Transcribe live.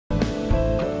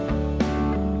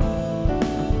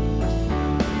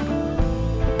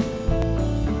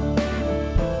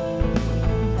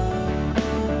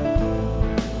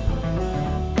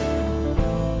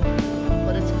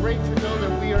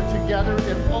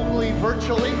only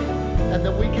virtually, and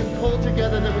that we can pull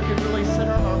together, that we can really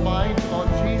center our minds on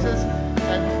Jesus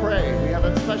and pray. We have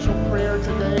a special prayer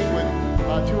today with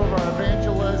two of our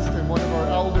evangelists and one of our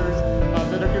elders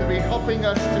that are going to be helping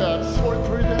us to sort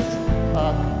through this,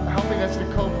 helping us to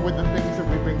cope with the things that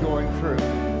we've been going through.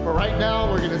 But right now,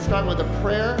 we're going to start with a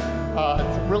prayer.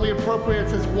 It's really appropriate. It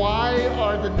says, "Why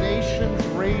are the nations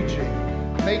raging,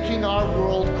 making our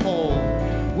world cold?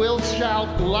 We'll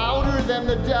shout louder than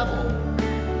the devil,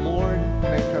 Lord,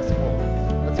 make us whole."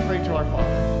 Let's pray to our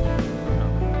Father.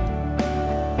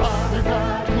 Father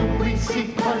God, whom we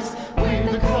seek first,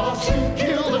 with the cross you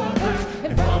killed and cursed,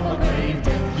 and from a grave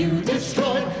death you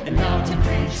destroyed, and now to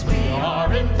preach we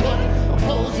are employed,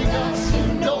 opposing us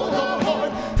who know the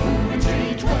Lord, who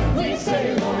retreat when we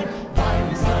say Lord.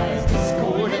 Violence, lies,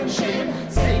 discord, and shame,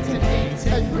 Satan hates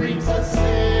and breeds us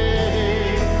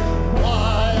sin.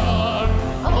 Why are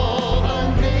all the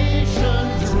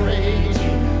nations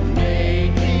raging,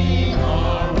 making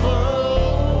our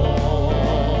world?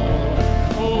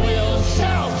 We'll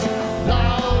shout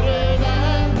louder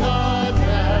than the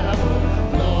devil,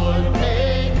 Lord,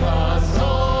 make us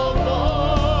all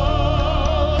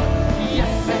bold.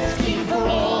 Yes, let's keep for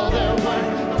all their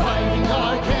worth, fighting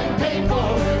our campaign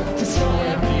forward, destroy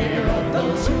our fear of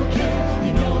those who kill.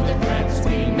 You know the threats,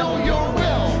 we know your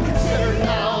will. Consider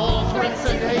now all threats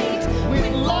and hate. With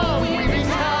love we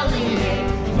retaliate.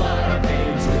 Flood our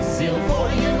veins with zeal for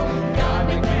you. God,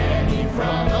 make many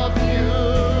from a few.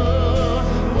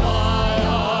 Why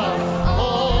are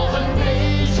all the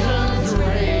nations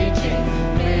raging,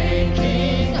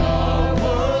 making our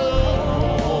world?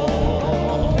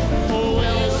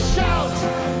 We'll shout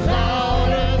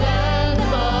louder than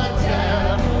the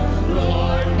devil,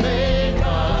 Lord, make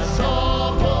us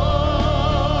all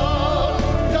bold.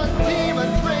 The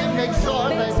demons reign,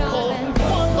 exhort and cold,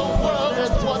 what the world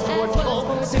has once foretold.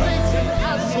 Satan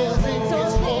has souls in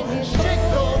his fold, shake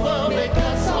the world, make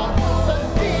us all. The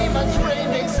demons reign,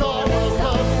 exhort and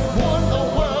cold, what the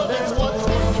world has once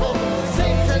foretold.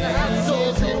 Satan has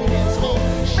souls in his fold,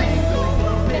 shake the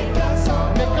world, make us all.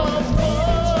 Make us whole.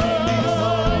 Make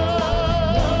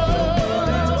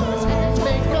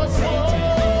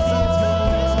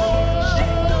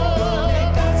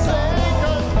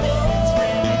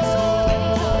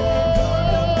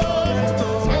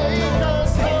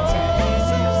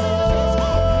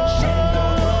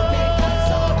us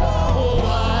whole.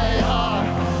 Why are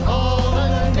all the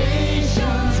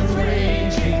nations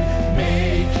raging,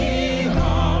 making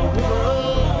our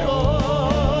world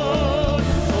cold?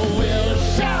 We'll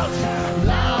shout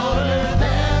louder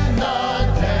than the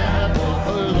devil,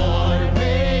 Lord,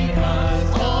 make us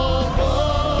all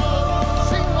bold.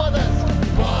 Sing with us.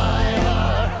 Why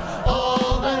are all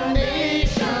the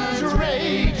nations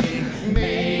raging,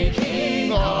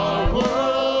 making our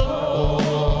world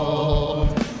cold?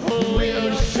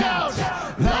 We'll shout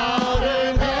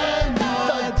louder than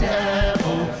the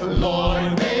devil,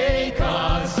 Lord, make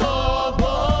us all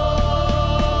bold.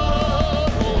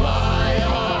 Why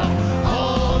are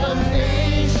all the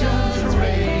nations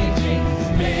raging,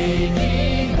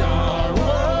 making our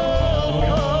world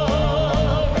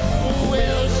cold?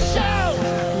 We'll shout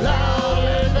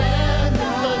louder than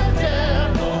the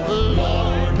devil,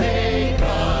 Lord, make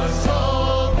us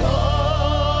all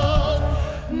bold.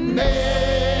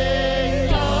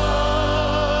 Make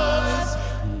us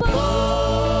bold.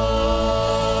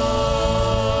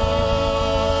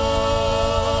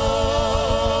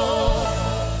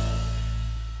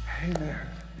 Amen.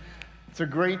 It's a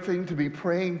great thing to be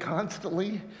praying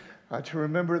constantly, to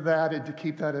remember that and to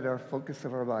keep that at our focus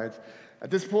of our lives. At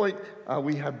this point,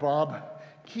 we have Bob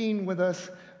Keene with us,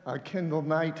 Kendall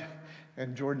Knight,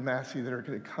 and Jordan Massey that are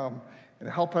going to come and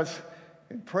help us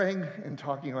in praying and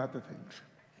talking about the things.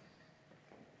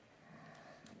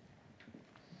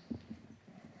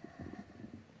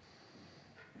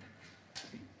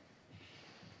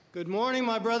 Good morning,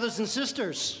 my brothers and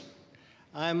sisters.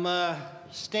 I'm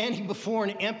standing before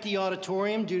an empty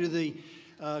auditorium due to the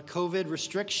COVID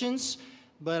restrictions,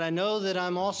 but I know that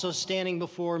I'm also standing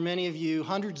before many of you,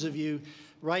 hundreds of you,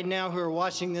 right now who are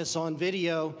watching this on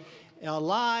video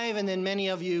live, and then many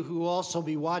of you who will also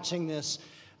be watching this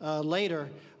later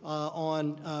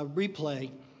on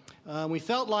replay. We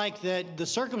felt like that the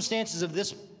circumstances of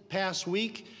this past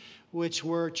week, which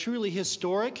were truly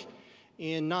historic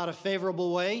in not a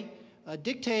favorable way,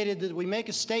 dictated that we make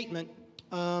a statement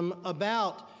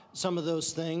about some of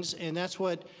those things, and that's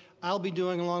what I'll be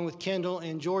doing along with Kendall,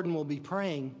 and Jordan will be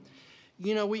praying.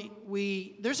 You know,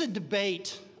 there's a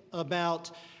debate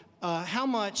about how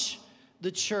much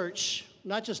the church,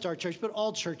 not just our church, but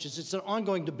all churches, it's an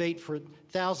ongoing debate for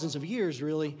thousands of years,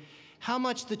 really, how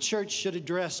much the church should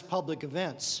address public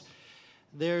events.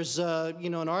 There's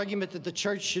an argument that the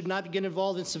church should not get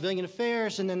involved in civilian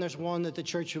affairs, and then there's one that the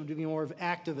church should be more of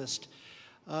activist.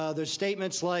 There's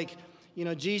statements like,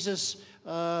 Jesus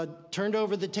turned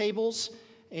over the tables,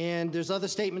 and there's other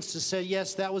statements to say,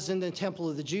 yes, that was in the temple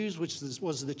of the Jews, which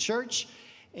was the church,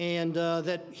 and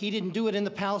that he didn't do it in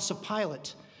the palace of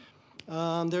Pilate.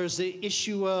 There's the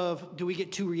issue of, do we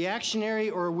get too reactionary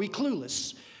or are we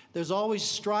clueless? There's always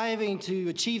striving to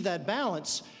achieve that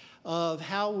balance of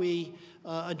how we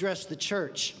address the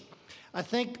church. I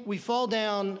think we fall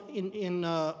down in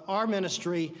our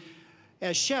ministry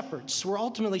as shepherds. We're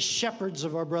ultimately shepherds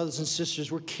of our brothers and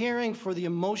sisters. We're caring for the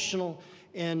emotional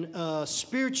and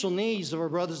spiritual needs of our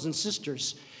brothers and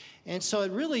sisters. And so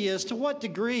it really is, to what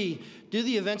degree do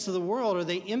the events of the world, are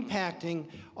they impacting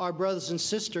our brothers and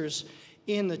sisters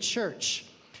in the church?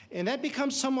 And that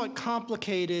becomes somewhat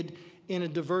complicated in a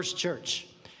diverse church.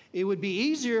 It would be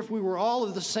easier if we were all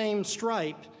of the same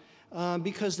stripe,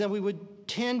 because then we would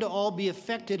tend to all be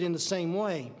affected in the same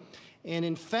way. And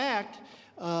in fact,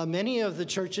 many of the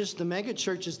churches, the mega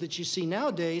churches that you see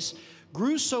nowadays,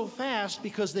 grew so fast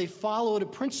because they followed a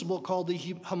principle called the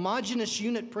homogeneous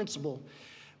unit principle,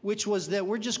 which was that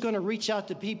we're just going to reach out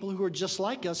to people who are just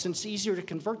like us, and it's easier to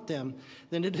convert them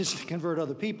than it is to convert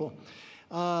other people.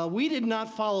 We did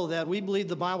not follow that. We believe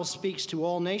the Bible speaks to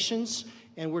all nations,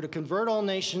 and we're to convert all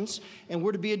nations, and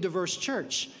we're to be a diverse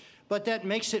church. But that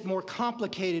makes it more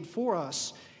complicated for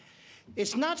us.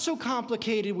 It's not so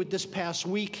complicated with this past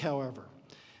week, however,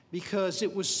 because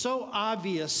it was so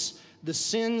obvious the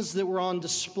sins that were on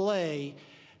display,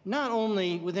 not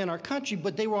only within our country,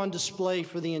 but they were on display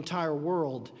for the entire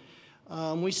world.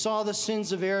 We saw the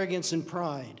sins of arrogance and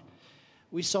pride.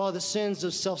 We saw the sins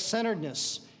of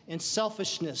self-centeredness and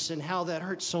selfishness and how that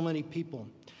hurts so many people.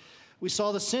 We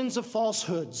saw the sins of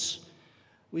falsehoods.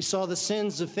 We saw the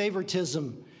sins of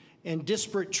favoritism and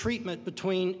disparate treatment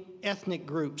between ethnic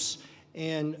groups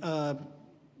and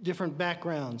different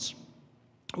backgrounds.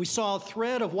 We saw a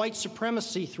thread of white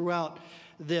supremacy throughout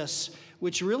this,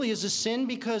 which really is a sin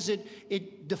because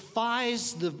it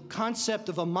defies the concept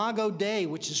of Imago Dei,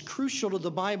 which is crucial to the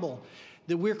Bible,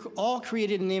 that we're all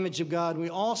created in the image of God. We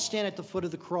all stand at the foot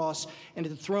of the cross and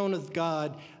at the throne of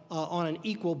God on an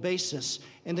equal basis,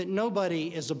 and that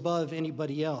nobody is above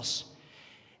anybody else.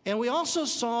 And we also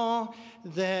saw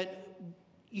that,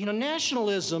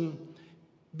 nationalism,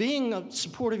 being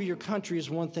supportive of your country is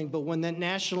one thing, but when that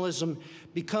nationalism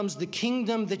becomes the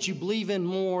kingdom that you believe in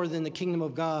more than the kingdom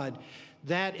of God,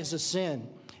 that is a sin.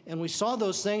 And we saw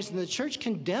those things, and the church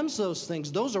condemns those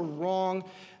things. Those are wrong.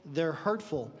 They're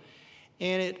hurtful.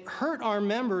 And it hurt our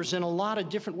members in a lot of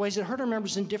different ways. It hurt our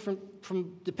members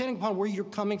depending upon where you're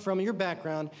coming from and your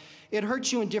background, it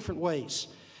hurts you in different ways.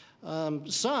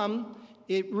 Some,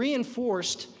 it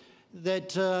reinforced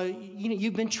that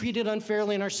you've been treated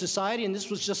unfairly in our society, and this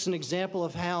was just an example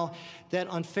of how that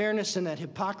unfairness and that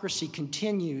hypocrisy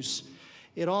continues.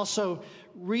 It also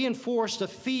reinforced a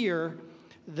fear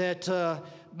that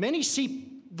many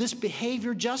see this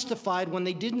behavior justified when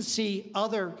they didn't see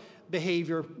other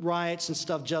behavior, riots and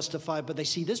stuff justified, but they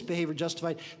see this behavior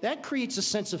justified. That creates a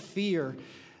sense of fear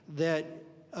that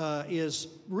is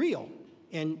real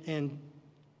and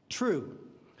true.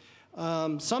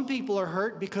 Some people are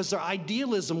hurt because their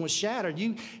idealism was shattered.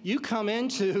 You come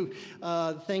into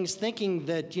things thinking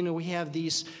that we have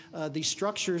these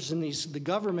structures and the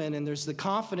government, and there's the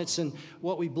confidence in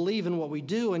what we believe and what we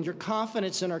do, and your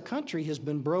confidence in our country has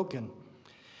been broken.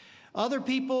 Other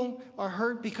people are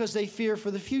hurt because they fear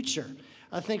for the future.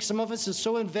 I think some of us are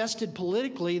so invested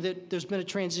politically that there's been a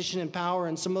transition in power,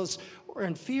 and some of us are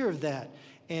in fear of that,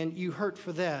 and you hurt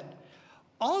for that.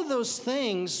 All of those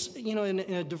things, in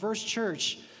a diverse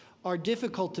church, are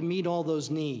difficult to meet all those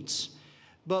needs.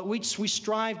 But we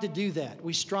strive to do that.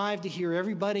 We strive to hear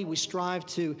everybody. We strive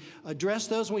to address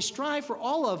those. And we strive for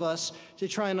all of us to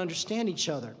try and understand each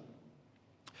other.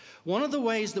 One of the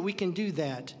ways that we can do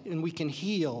that and we can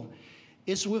heal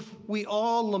is if we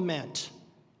all lament.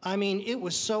 I mean, it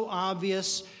was so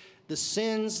obvious, the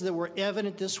sins that were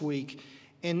evident this week,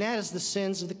 and that is the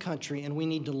sins of the country, and we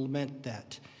need to lament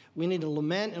that. We need to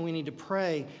lament and we need to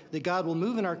pray that God will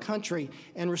move in our country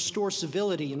and restore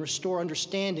civility and restore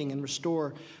understanding and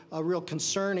restore a real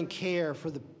concern and care for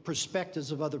the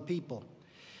perspectives of other people.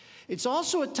 It's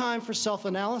also a time for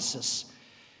self-analysis.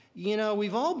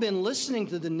 We've all been listening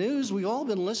to the news. We've all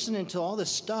been listening to all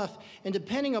this stuff. And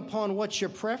depending upon what your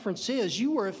preference is,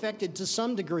 you were affected to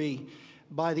some degree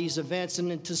by these events.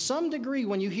 And to some degree,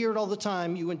 when you hear it all the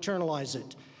time, you internalize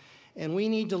it. And we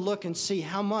need to look and see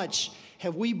how much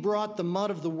have we brought the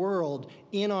mud of the world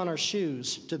in on our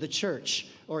shoes to the church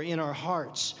or in our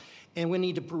hearts, and we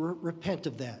need to repent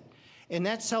of that. And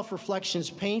that self-reflection is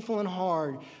painful and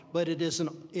hard, but it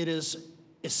is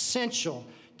essential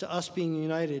to us being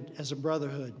united as a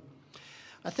brotherhood.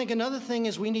 I think another thing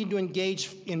is we need to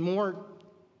engage in more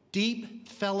deep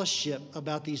fellowship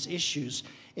about these issues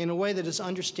in a way that is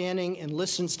understanding and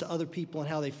listens to other people and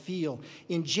how they feel,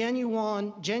 in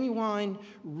genuine,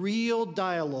 real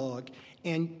dialogue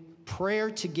and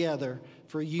prayer together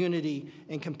for unity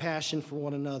and compassion for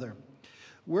one another.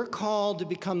 We're called to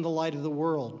become the light of the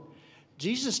world.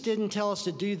 Jesus didn't tell us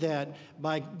to do that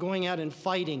by going out and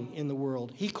fighting in the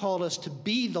world. He called us to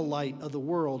be the light of the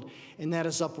world, and that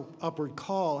is upward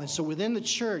call. And so within the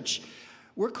church,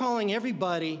 we're calling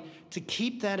everybody to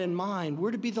keep that in mind.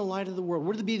 We're to be the light of the world.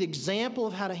 We're to be the example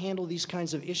of how to handle these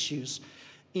kinds of issues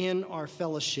in our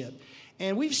fellowship.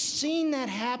 And we've seen that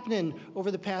happening over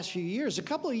the past few years. A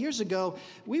couple of years ago,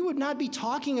 we would not be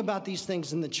talking about these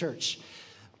things in the church.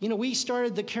 You know, we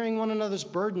started the Carrying One Another's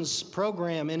Burdens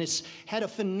program, and it's had a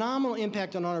phenomenal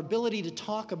impact on our ability to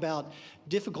talk about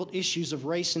difficult issues of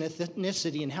race and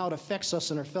ethnicity and how it affects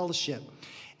us in our fellowship.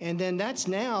 And then that's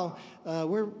now,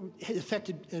 we're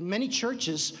affected, many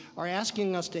churches are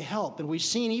asking us to help. And we've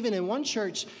seen even in one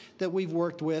church that we've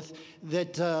worked with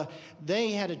that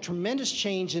they had a tremendous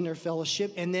change in their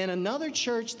fellowship. And then another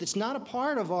church that's not a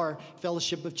part of our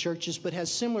fellowship of churches but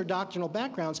has similar doctrinal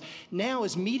backgrounds now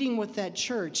is meeting with that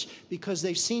church because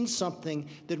they've seen something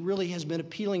that really has been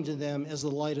appealing to them as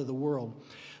the light of the world.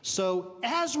 So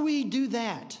as we do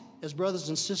that, as brothers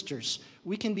and sisters,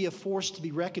 we can be a force to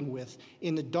be reckoned with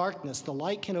in the darkness. The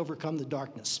light can overcome the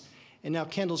darkness. And now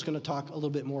Kendall's going to talk a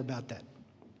little bit more about that.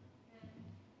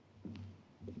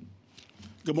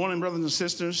 Good morning, brothers and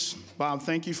sisters. Bob,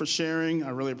 thank you for sharing. I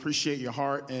really appreciate your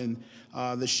heart and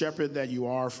the shepherd that you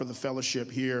are for the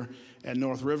fellowship here at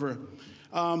North River.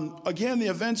 Again, the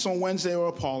events on Wednesday were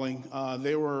appalling.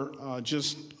 They were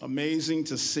just amazing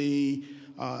to see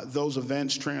those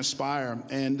events transpire.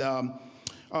 And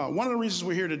one of the reasons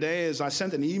we're here today is I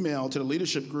sent an email to the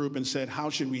leadership group and said, how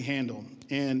should we handle?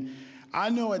 And I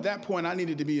know at that point I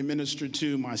needed to be ministered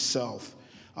to myself.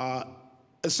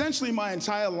 Essentially, my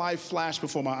entire life flashed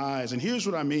before my eyes, and here's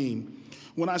what I mean.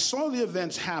 When I saw the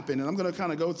events happen, and I'm going to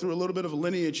kind of go through a little bit of a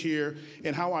lineage here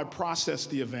in how I processed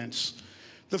the events.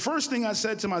 The first thing I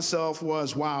said to myself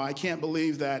was, wow, I can't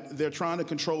believe that they're trying to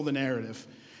control the narrative,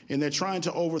 and they're trying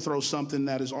to overthrow something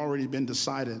that has already been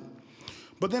decided.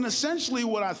 But then essentially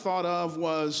what I thought of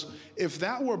was, if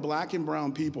that were black and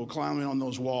brown people climbing on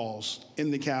those walls in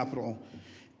the Capitol,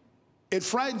 it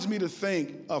frightens me to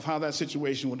think of how that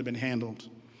situation would have been handled.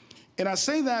 And I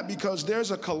say that because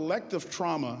there's a collective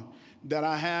trauma that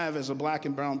I have as a black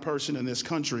and brown person in this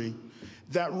country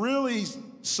that really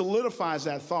solidifies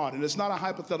that thought. And it's not a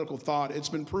hypothetical thought. It's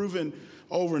been proven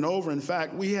over and over. In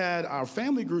fact, we had our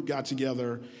family group got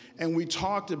together and we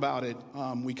talked about it.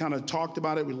 We kind of talked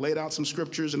about it. We laid out some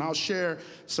scriptures, and I'll share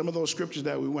some of those scriptures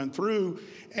that we went through.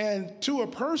 And to a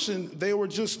person, they were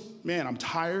just, man, I'm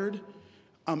tired.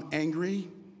 I'm angry.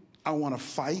 I want to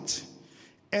fight.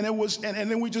 And it was, and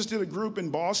then we just did a group in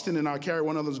Boston in our Carry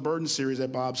One Another's Burden series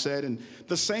that Bob said, and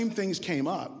the same things came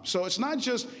up. So it's not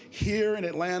just here in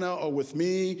Atlanta or with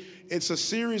me. It's a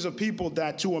series of people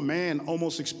that, to a man,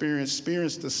 almost experienced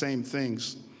the same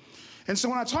things. And so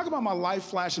when I talk about my life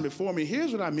flashing before me,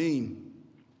 here's what I mean.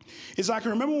 Is I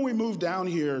can remember when we moved down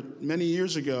here many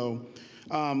years ago,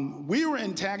 we were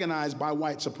antagonized by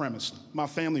white supremacists. My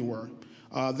family were.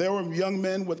 There were young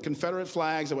men with Confederate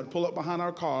flags that would pull up behind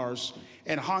our cars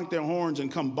and honk their horns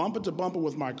and come bumper to bumper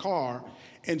with my car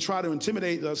and try to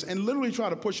intimidate us and literally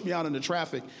try to push me out into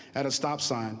traffic at a stop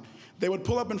sign. They would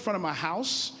pull up in front of my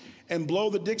house and blow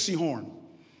the Dixie horn.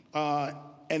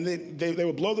 And they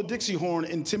would blow the Dixie horn,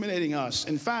 intimidating us.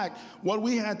 In fact, what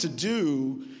we had to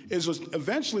do is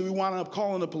eventually we wound up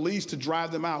calling the police to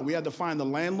drive them out. We had to find the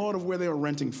landlord of where they were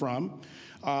renting from,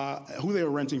 who they were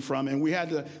renting from, and we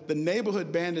had the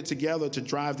neighborhood banded together to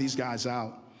drive these guys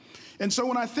out. And so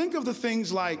when I think of the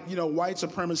things like, you know, white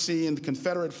supremacy and the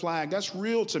Confederate flag, that's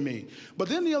real to me. But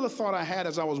then the other thought I had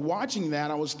as I was watching that,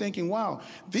 I was thinking, wow,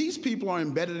 these people are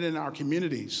embedded in our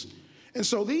communities. And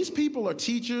so these people are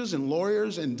teachers and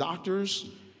lawyers and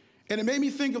doctors. And it made me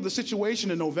think of the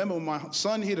situation in November when my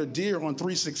son hit a deer on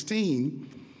 316.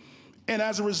 And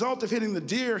as a result of hitting the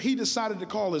deer, he decided to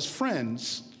call his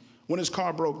friends when his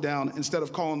car broke down instead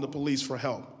of calling the police for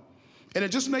help. And it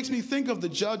just makes me think of the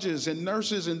judges and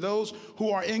nurses and those who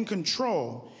are in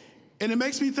control. And it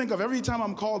makes me think of every time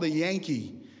I'm called a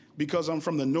Yankee because I'm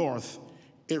from the North,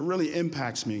 it really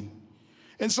impacts me.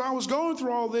 And so I was going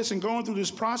through all this and going through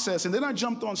this process, and then I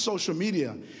jumped on social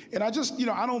media. And I just,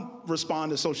 I don't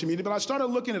respond to social media, but I started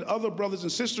looking at other brothers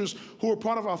and sisters who are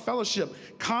part of our fellowship,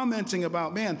 commenting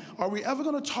about, man, are we ever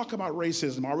going to talk about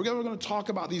racism? Are we ever going to talk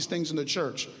about these things in the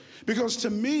church? Because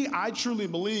to me, I truly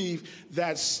believe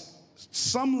that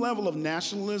some level of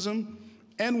nationalism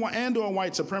and or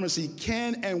white supremacy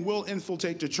can and will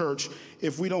infiltrate the church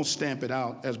if we don't stamp it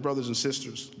out as brothers and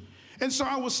sisters. And so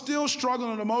I was still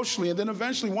struggling emotionally, and then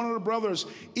eventually one of the brothers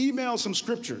emailed some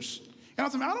scriptures. And I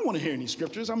thought, I don't want to hear any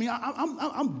scriptures. I mean,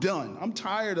 I'm done. I'm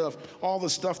tired of all the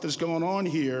stuff that's going on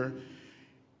here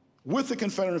with the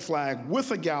Confederate flag, with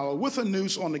a gallows, with a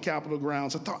noose on the Capitol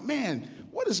grounds. I thought, man,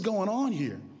 what is going on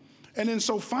here? And then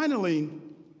so finally,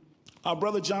 our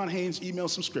brother John Haynes emailed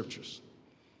some scriptures.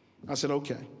 I said,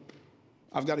 okay,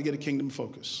 I've got to get a kingdom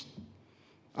focus.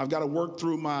 I've got to work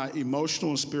through my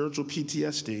emotional and spiritual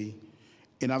PTSD,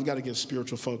 and I've got to get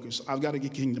spiritual focus. I've got to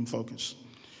get kingdom focus.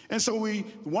 And so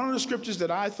one of the scriptures that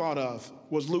I thought of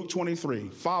was Luke 23.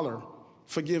 Father,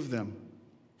 forgive them,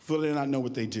 for they do not know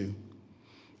what they do.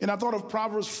 And I thought of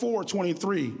Proverbs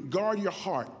 4:23. Guard your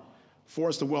heart, for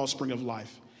it's the wellspring of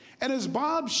life. And as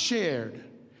Bob shared,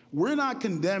 we're not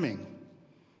condemning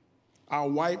our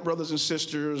white brothers and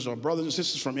sisters or brothers and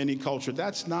sisters from any culture.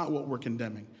 That's not what we're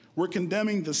condemning. We're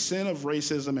condemning the sin of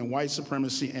racism and white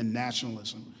supremacy and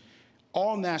nationalism.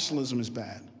 All nationalism is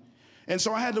bad. And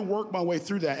so I had to work my way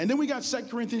through that. And then we got 2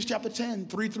 Corinthians chapter 10,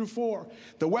 3-4.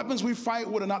 The weapons we fight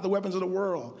with are not the weapons of the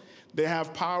world. They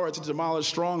have power to demolish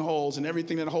strongholds and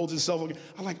everything that holds itself.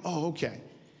 I'm like, oh, okay.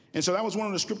 And so that was one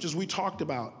of the scriptures we talked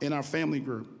about in our family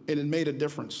group, and it made a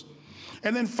difference.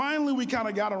 And then finally, we kind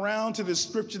of got around to this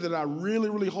scripture that I really,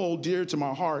 really hold dear to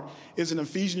my heart, is in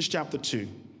Ephesians chapter 2.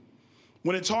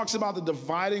 When it talks about the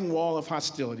dividing wall of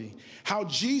hostility, how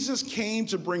Jesus came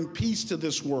to bring peace to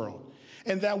this world,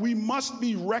 and that we must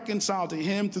be reconciled to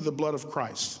him through the blood of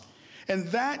Christ. And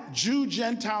that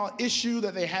Jew-Gentile issue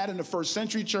that they had in the first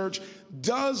century church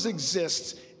does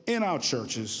exist in our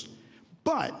churches,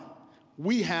 but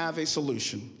we have a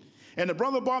solution. And the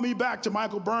brother brought me back to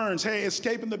Michael Burns, hey,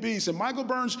 Escaping the Beast. And Michael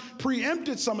Burns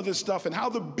preempted some of this stuff and how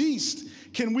the beast,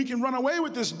 we can run away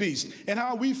with this beast and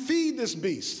how we feed this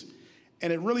beast.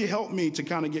 And it really helped me to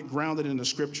kind of get grounded in the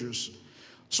scriptures.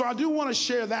 So I do want to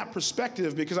share that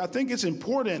perspective because I think it's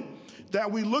important that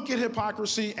we look at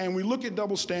hypocrisy and we look at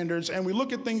double standards and we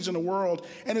look at things in the world,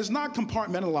 and it's not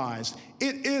compartmentalized.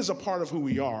 It is a part of who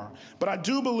we are. But I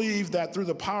do believe that through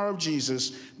the power of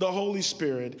Jesus, the Holy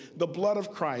Spirit, the blood of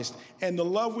Christ, and the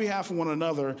love we have for one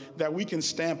another, that we can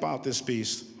stamp out this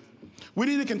beast. We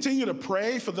need to continue to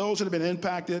pray for those that have been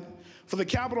impacted, for the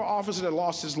Capitol officer that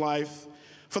lost his life,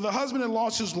 for the husband that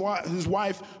lost his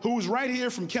wife, who was right here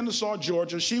from Kennesaw,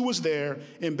 Georgia. She was there,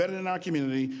 embedded in our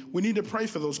community. We need to pray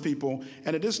for those people.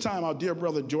 And at this time, our dear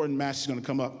brother Jordan Massey is going to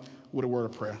come up with a word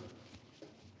of prayer.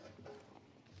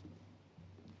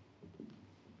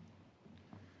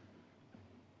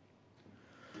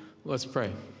 Let's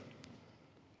pray.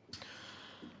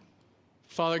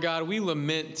 Father God, we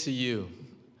lament to you.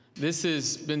 This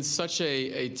has been such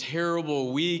a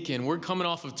terrible week, and we're coming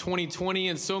off of 2020,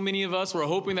 and so many of us were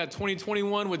hoping that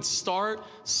 2021 would start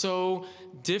so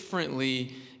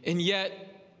differently. And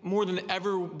yet, more than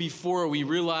ever before, we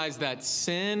realize that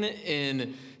sin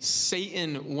and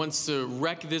Satan wants to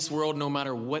wreck this world no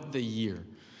matter what the year.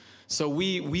 So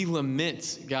we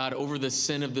lament, God, over the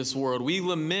sin of this world. We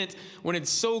lament when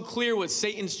it's so clear what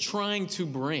Satan's trying to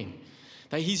bring.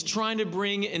 That he's trying to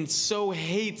bring and sow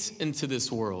hate into this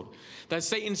world. That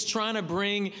Satan's trying to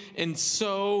bring and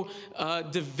sow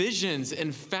divisions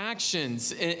and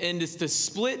factions and just to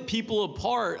split people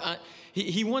apart.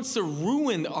 He wants to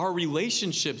ruin our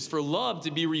relationships, for love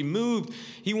to be removed.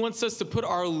 He wants us to put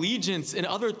our allegiance in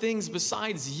other things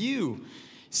besides you.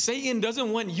 Satan doesn't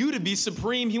want you to be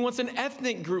supreme. He wants an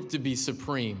ethnic group to be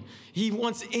supreme. He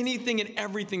wants anything and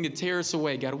everything to tear us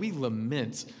away. God, we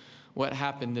lament what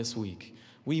happened this week.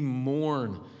 We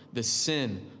mourn the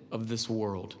sin of this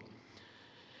world.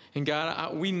 And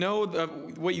God, we know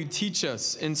what you teach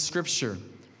us in Scripture.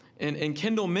 And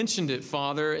Kendall mentioned it,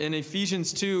 Father, in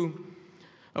Ephesians 2,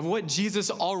 of what Jesus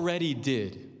already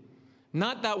did.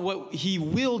 Not that what he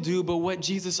will do, but what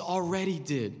Jesus already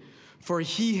did. For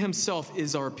he himself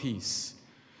is our peace,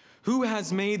 who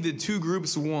has made the two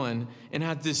groups one and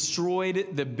has destroyed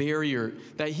the barrier,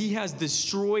 that he has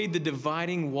destroyed the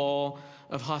dividing wall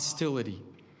of hostility.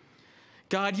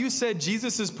 God, you said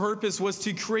Jesus' purpose was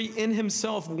to create in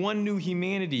himself one new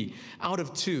humanity out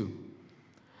of two,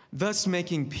 thus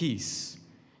making peace.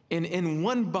 And in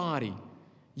one body,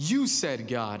 you said,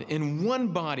 God, in one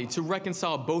body to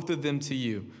reconcile both of them to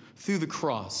you through the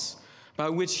cross, by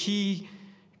which he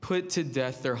put to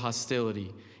death their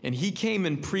hostility. And he came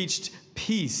and preached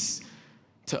peace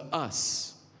to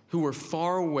us who were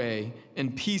far away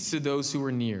and peace to those who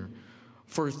were near.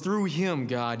 For through him,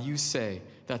 God, you say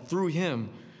that through him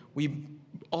we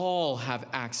all have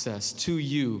access to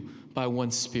you by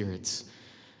one Spirit.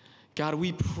 God,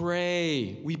 we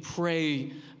pray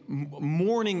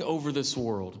mourning over this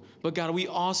world. But God, we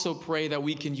also pray that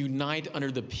we can unite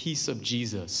under the peace of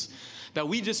Jesus. That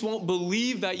we just won't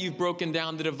believe that you've broken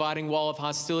down the dividing wall of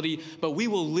hostility, but we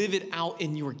will live it out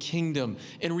in your kingdom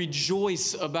and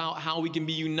rejoice about how we can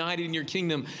be united in your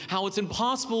kingdom, how it's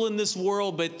impossible in this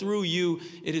world, but through you,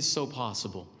 it is so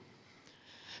possible.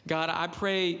 God, I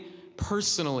pray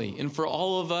personally, and for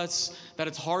all of us that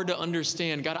it's hard to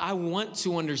understand, God, I want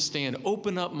to understand.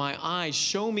 Open up my eyes.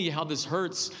 Show me how this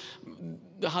hurts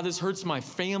my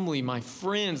family, my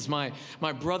friends, my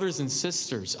brothers and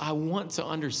sisters. I want to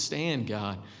understand,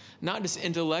 God, not just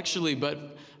intellectually,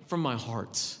 but from my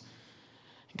heart.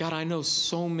 God, I know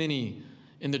so many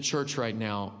in the church right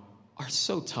now are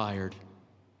so tired.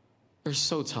 They're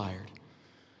so tired.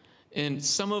 And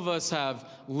some of us have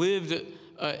lived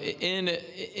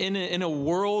in a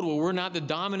world where we're not the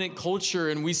dominant culture,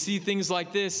 and we see things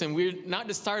like this, and we're not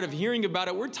just tired of hearing about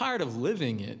it, we're tired of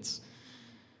living it.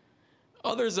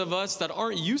 Others of us that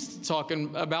aren't used to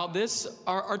talking about this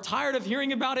are tired of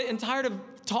hearing about it and tired of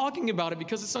talking about it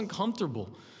because it's uncomfortable.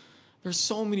 There's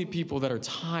so many people that are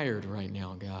tired right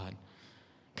now, God.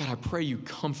 God, I pray you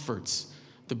comfort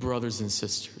the brothers and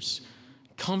sisters.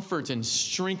 Comfort and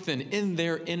strengthen in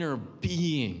their inner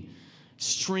being.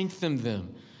 Strengthen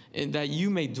them, and that you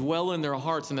may dwell in their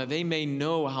hearts and that they may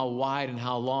know how wide and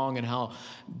how long and how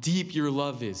deep your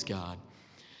love is, God.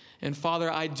 And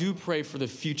Father, I do pray for the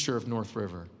future of North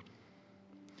River.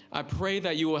 I pray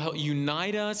that you will help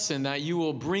unite us and that you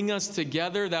will bring us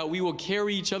together, that we will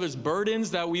carry each other's burdens,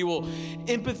 that we will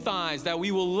empathize, that we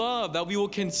will love, that we will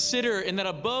consider, and that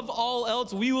above all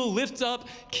else, we will lift up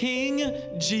King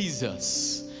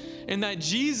Jesus. And that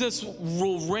Jesus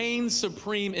will reign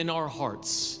supreme in our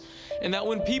hearts. And that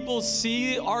when people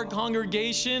see our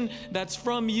congregation that's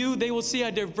from you, they will see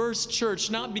a diverse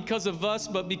church, not because of us,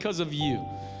 but because of you.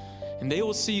 And they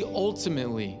will see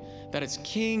ultimately that it's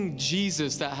King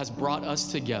Jesus that has brought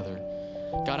us together.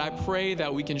 God, I pray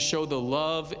that we can show the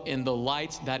love and the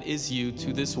light that is you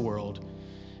to this world,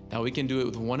 that we can do it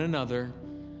with one another,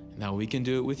 and that we can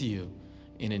do it with you.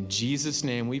 And in Jesus'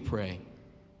 name we pray,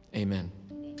 amen.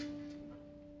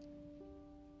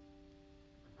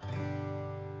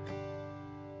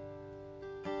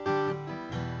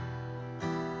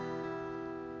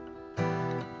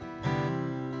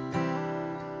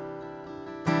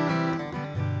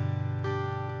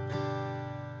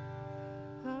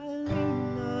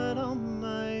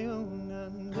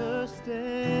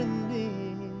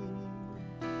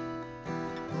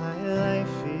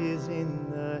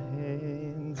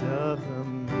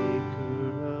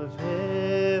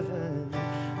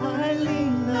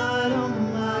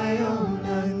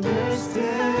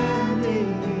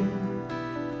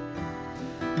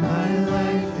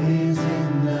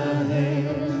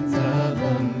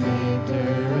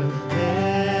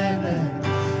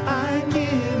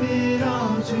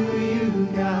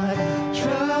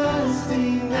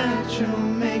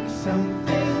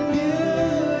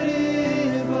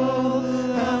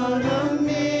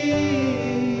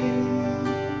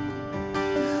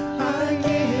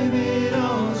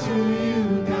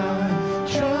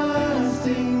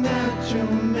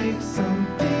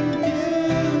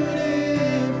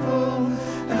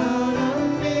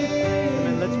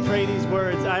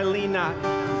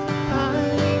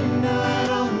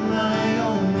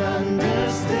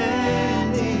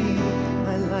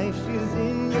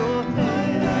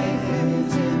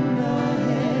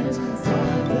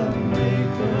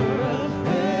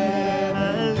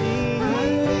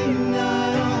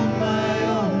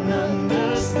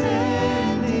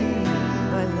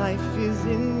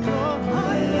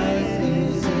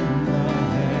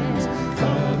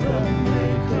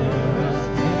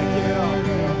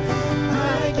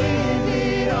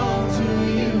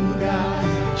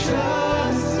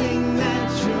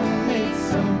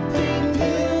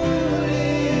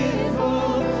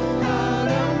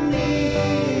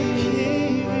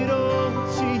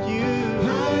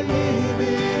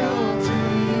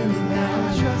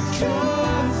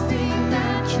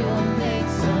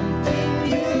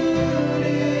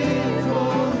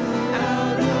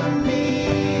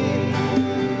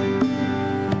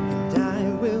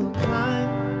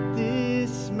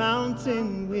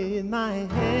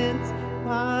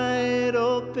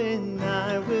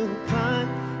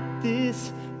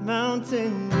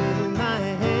 mountain with my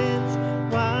hands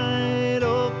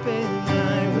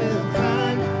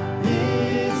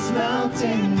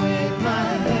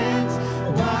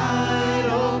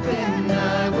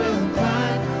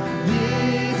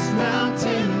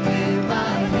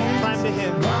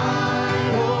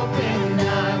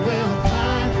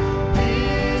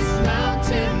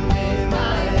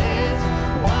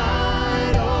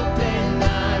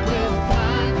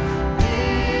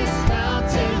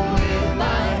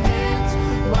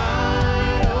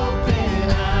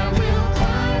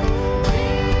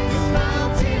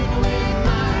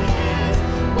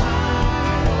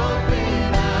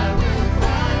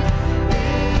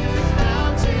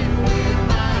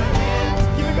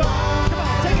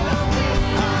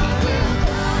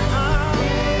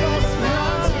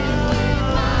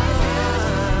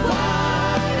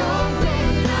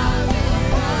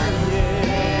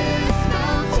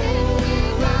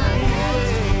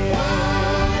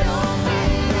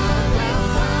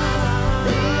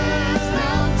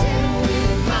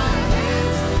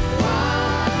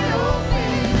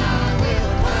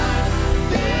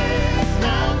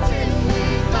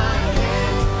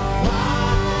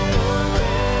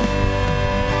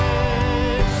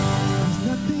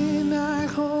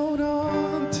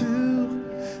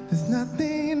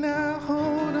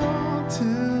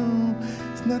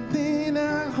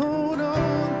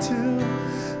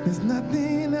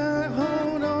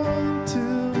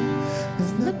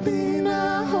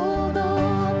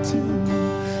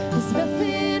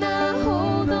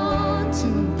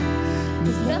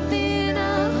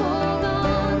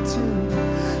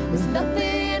There's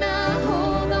nothing I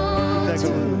hold on Keep that to.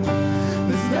 going.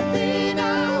 There's nothing I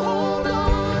hold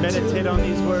on to. Meditate on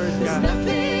these words, There's God.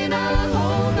 nothing I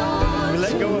hold on We to.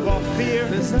 let go of all fear,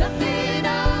 There's nothing I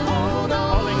hold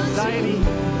on all anxiety, to.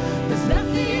 There's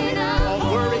nothing I all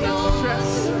hold worry and on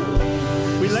stress. to.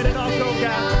 We let it all go, Nothing I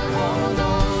God. hold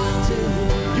on to.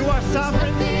 You are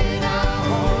sovereign. Nothing I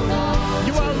hold on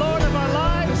You to. are Lord of our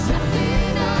lives,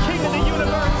 Nothing I King of the hold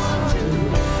universe. on to.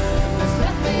 There's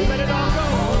nothing We let it all go, I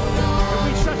hold on and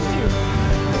we trust you.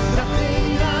 There's nothing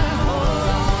I hold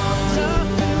on to.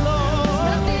 Nothing, Lord.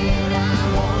 Nothing I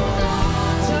hold on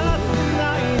to.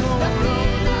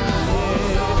 Nothing I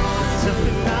hold on.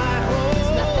 Nothing I hold on to. Nothing I hold.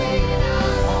 There's nothing I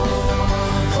hold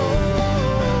on to.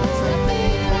 There's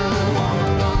nothing I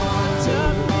hold on to.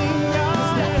 Nothing I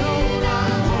There's nothing I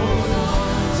hold on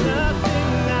to. Nothing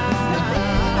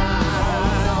Nothing I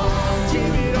hold on to.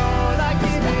 Give it all, I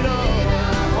give it all. Nothing I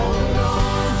hold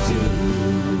on to.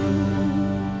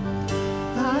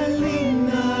 I lean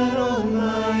not on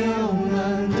my own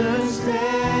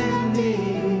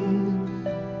understanding.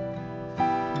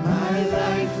 My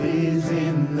life is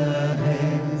in the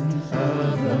hands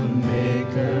of the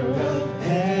Maker of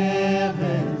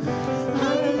heaven. I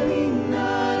lean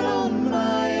not on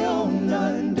my own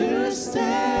understanding.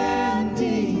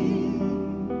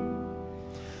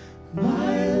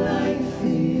 My life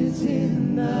is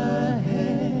in the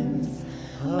hands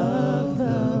of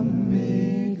the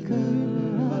Maker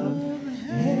of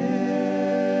heaven.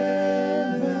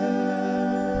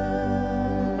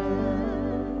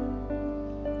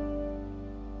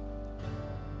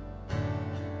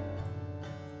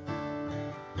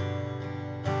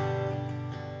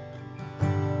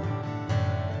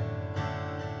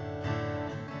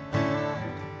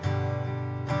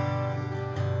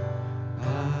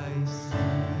 I see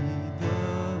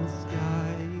the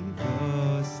sky,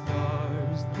 the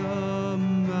stars, the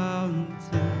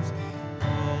mountains,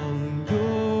 all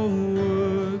your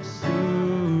works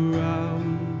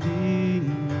surrounding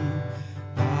me.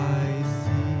 I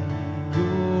see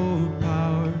your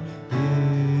power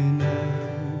in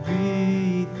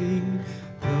everything,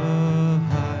 the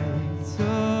heights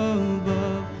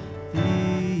above,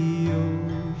 the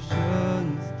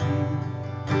oceans deep.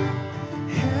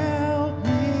 Help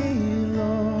me,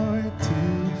 Lord, to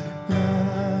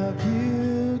love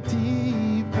you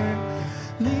deeper.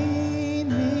 Lead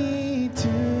me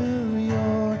to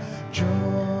your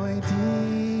joy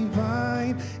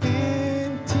divine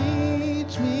and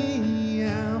teach me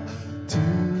how to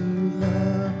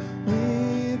love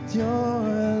with your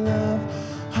love,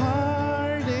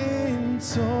 heart and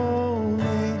soul,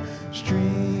 and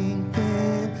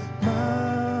strengthen my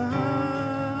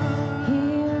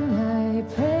Hear my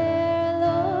prayer,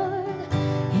 Lord.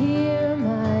 Hear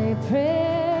my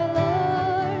prayer,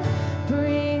 Lord.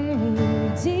 Bring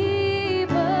me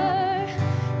deeper.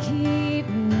 Keep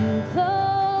me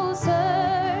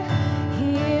closer.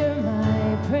 Hear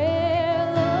my prayer,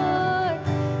 Lord.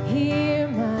 Hear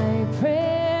my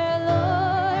prayer,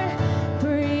 Lord.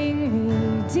 Bring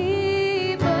me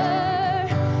deeper.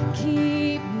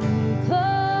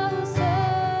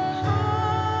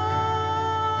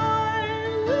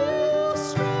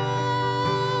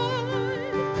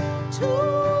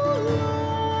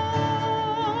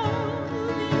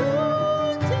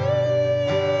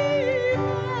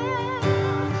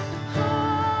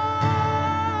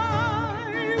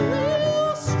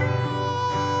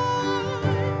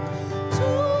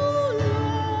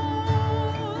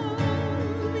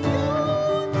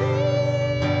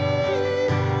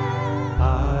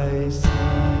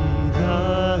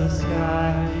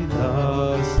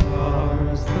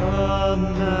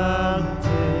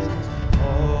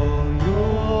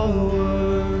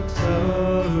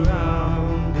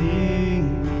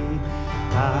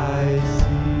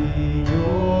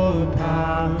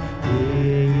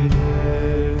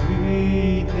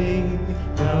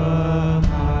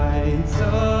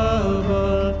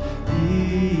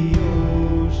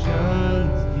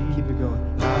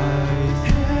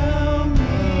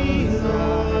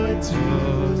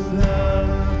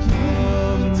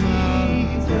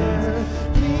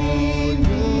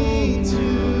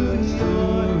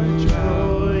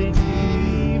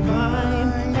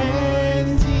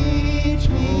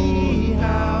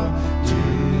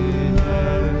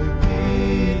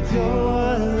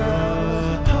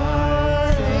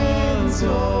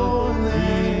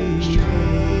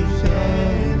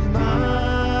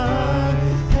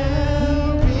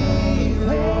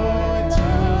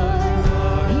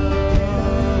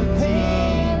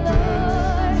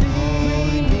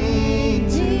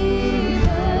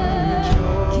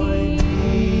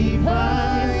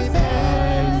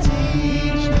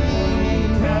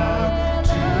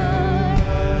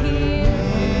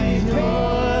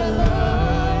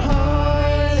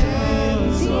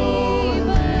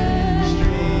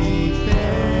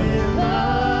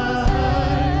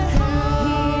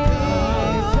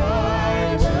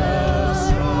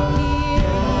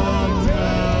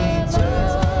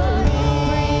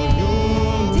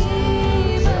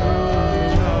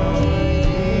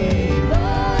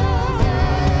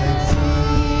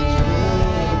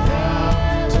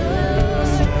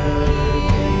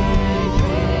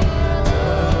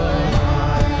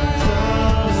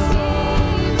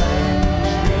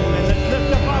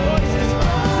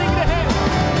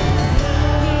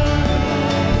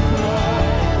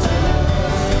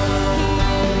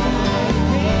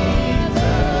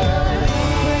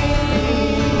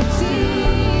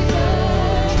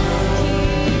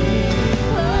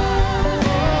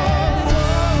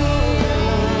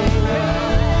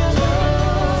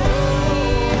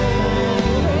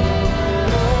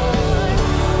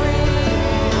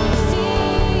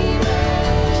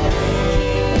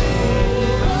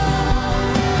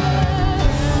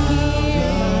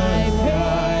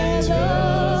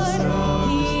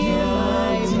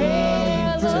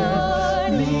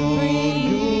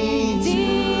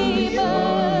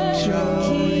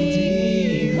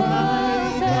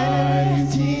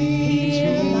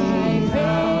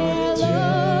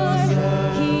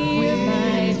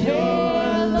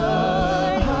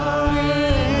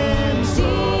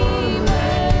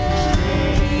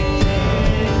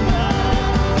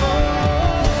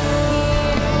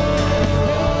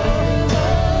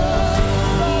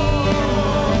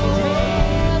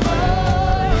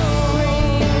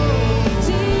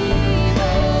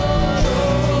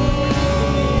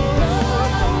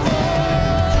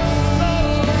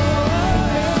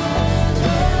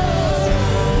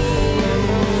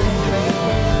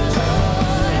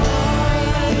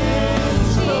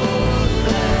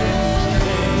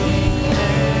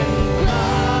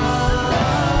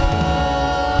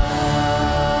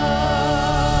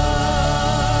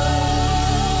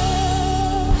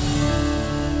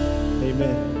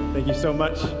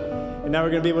 much. And now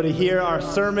we're going to be able to hear our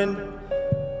sermon.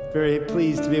 Very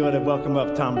pleased to be able to welcome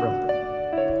up Tom Broom.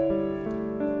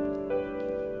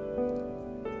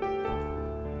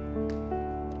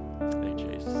 Hey,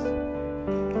 Chase.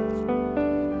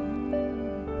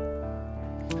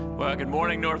 Well, good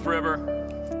morning, North River.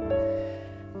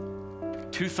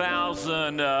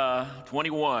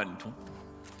 2021.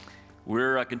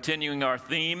 We're continuing our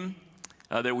theme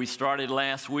that we started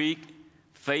last week,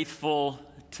 Faithful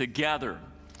Together.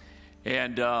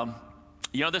 And,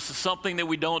 this is something that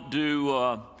we don't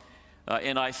do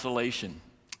in isolation.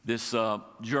 This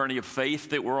journey of faith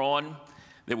that we're on,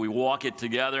 that we walk it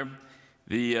together.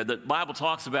 The Bible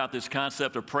talks about this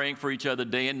concept of praying for each other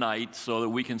day and night so that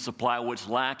we can supply what's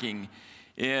lacking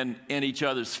in each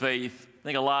other's faith. I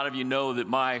think a lot of you know that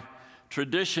my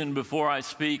tradition before I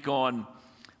speak on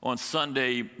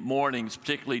Sunday mornings,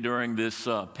 particularly during this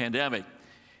pandemic,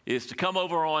 is to come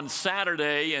over on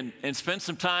Saturday and spend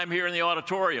some time here in the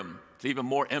auditorium. It's even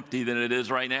more empty than it is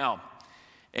right now.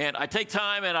 And I take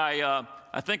time and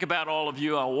I think about all of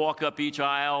you. I'll walk up each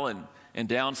aisle and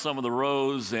down some of the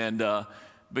rows. And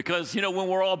because, when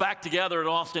we're all back together at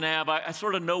Austin Ave, I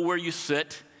sort of know where you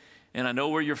sit. And I know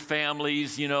where your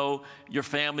families, your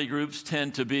family groups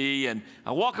tend to be. And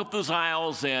I walk up those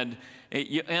aisles and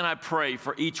I pray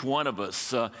for each one of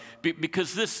us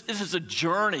because this is a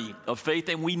journey of faith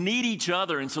and we need each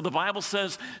other. And so the Bible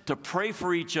says to pray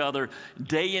for each other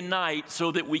day and night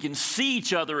so that we can see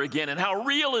each other again. And how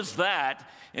real is that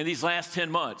in these last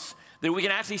 10 months? That we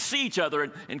can actually see each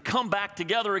other and come back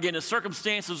together again. The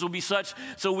circumstances will be such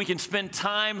so we can spend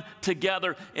time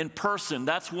together in person.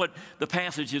 That's what the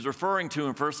passage is referring to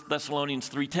in 1 Thessalonians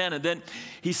 3:10. And then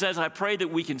he says, I pray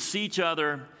that we can see each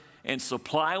other and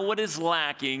supply what is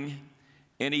lacking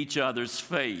in each other's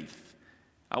faith.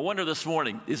 I wonder this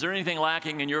morning, is there anything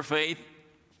lacking in your faith?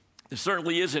 There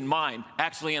certainly is in mine,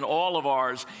 actually in all of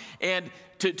ours. And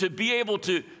to be able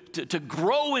to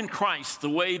grow in Christ the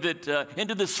way that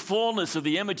into this fullness of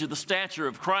the image of the stature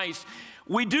of Christ,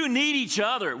 we do need each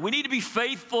other. We need to be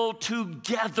faithful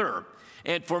together.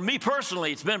 And for me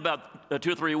personally, it's been about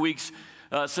 2 or 3 weeks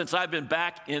since I've been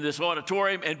back in this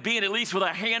auditorium and being at least with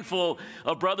a handful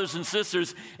of brothers and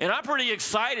sisters. And I'm pretty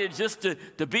excited just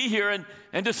to be here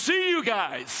and to see you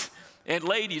guys and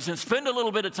ladies and spend a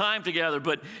little bit of time together.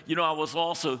 But, I was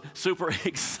also super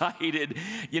excited,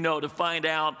 to find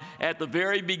out at the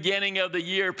very beginning of the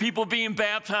year, people being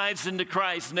baptized into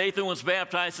Christ. Nathan was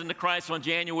baptized into Christ on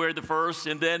January the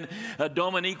 1st, and then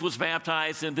Dominique was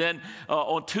baptized, and then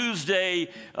on Tuesday,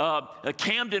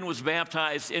 Camden was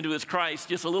baptized into his Christ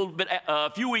just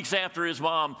a few weeks after his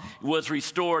mom was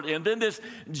restored. And then this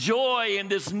joy and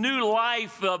this new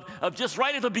life of just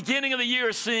right at the beginning of the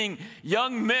year, seeing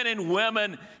young men and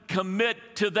women commit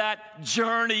to that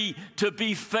journey to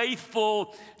be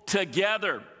faithful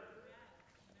together.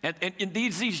 And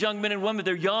these young men and women,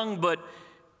 they're young, but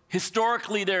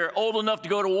historically they're old enough to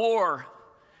go to war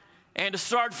and to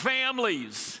start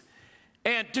families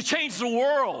and to change the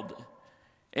world.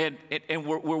 And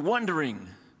we're wondering,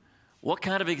 what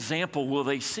kind of example will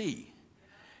they see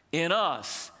in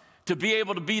us to be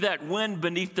able to be that wind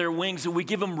beneath their wings, and we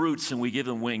give them roots and we give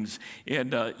them wings in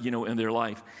their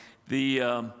life.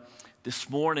 This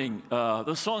morning,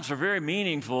 those songs are very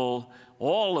meaningful,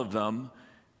 all of them,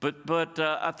 but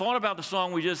I thought about the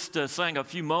song we just sang a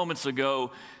few moments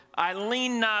ago, I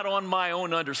lean not on my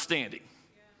own understanding.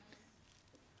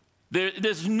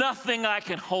 There's nothing I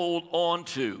can hold on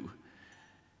to.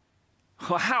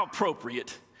 Well, how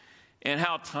appropriate and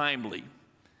how timely.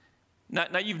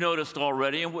 Now you've noticed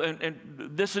already, and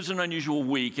this is an unusual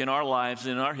week in our lives,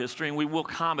 in our history, and we will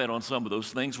comment on some of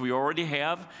those things. We already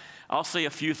have. I'll say a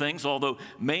few things, although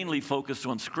mainly focused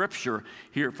on Scripture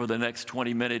here for the next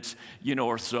 20 minutes,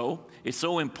 or so. It's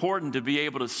so important to be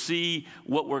able to see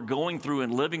what we're going through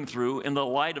and living through in the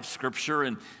light of Scripture,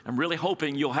 and I'm really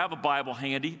hoping you'll have a Bible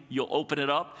handy, you'll open it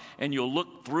up, and you'll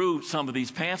look through some of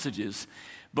these passages.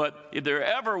 But if there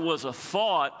ever was a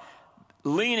thought,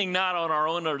 leaning not on our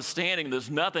own understanding,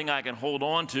 there's nothing I can hold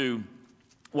on to,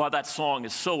 while that song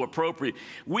is so appropriate.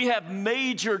 We have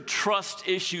major trust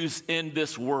issues in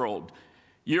this world.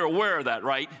 You're aware of that,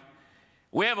 right?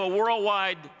 We have a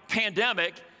worldwide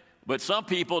pandemic, but some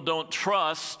people don't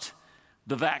trust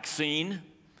the vaccine.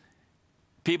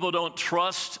 People don't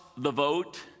trust the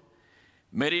vote.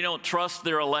 Many don't trust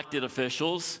their elected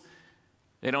officials.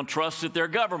 They don't trust that their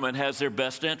government has their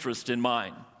best interest in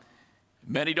mind.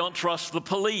 Many don't trust the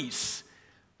police.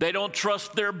 They don't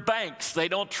trust their banks. They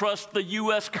don't trust the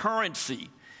U.S. currency.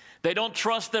 They don't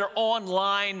trust their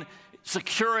online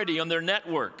security on their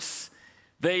networks.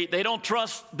 They don't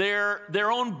trust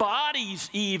their own bodies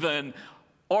even,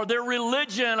 or their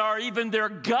religion, or even their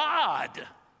God.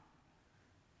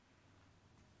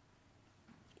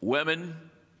 Women,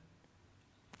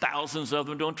 thousands of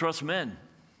them don't trust men.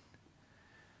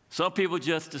 Some people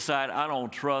just decide, I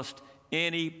don't trust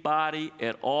anybody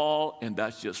at all, and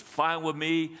that's just fine with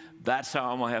me. That's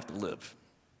how I'm going to have to live.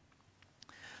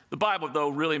 The Bible, though,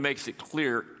 really makes it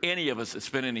clear, any of us that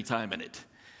spend any time in it,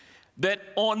 that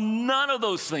on none of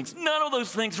those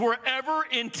things were ever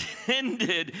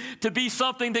intended to be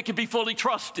something that could be fully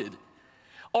trusted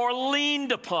or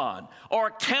leaned upon or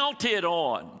counted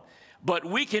on. But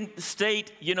we can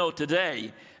state,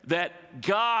 today that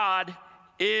God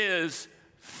is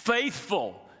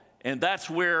faithful. And that's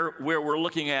where we're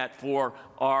looking at for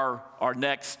our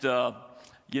next,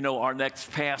 our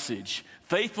next passage.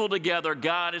 Faithful together,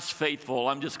 God is faithful.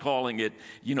 I'm just calling it,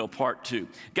 part 2.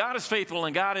 God is faithful,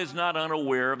 and God is not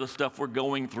unaware of the stuff we're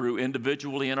going through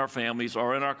individually in our families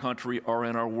or in our country or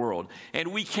in our world.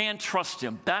 And we can trust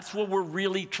Him. That's what we're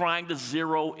really trying to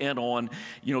zero in on,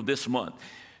 this month.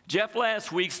 Jeff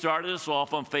last week started us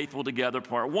off on Faithful Together,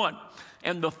 part 1.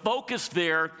 And the focus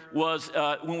there was,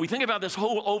 when we think about this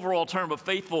whole overall term of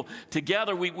faithful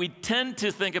together, we tend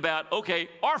to think about, okay,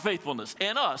 our faithfulness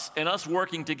and us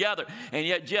working together. And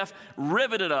yet Jeff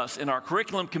riveted us in our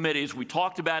curriculum committees. We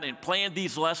talked about and planned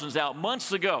these lessons out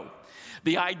months ago.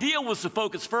 The idea was to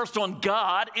focus first on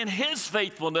God and His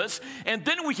faithfulness, and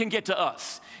then we can get to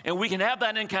us. And we can have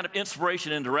that in kind of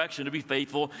inspiration and direction to be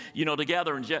faithful,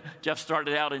 together. And Jeff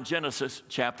started out in Genesis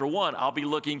chapter 1. I'll be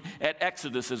looking at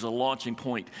Exodus as a launching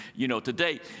point,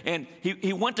 today. And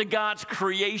he went to God's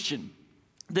creation.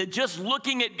 That just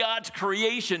looking at God's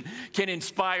creation can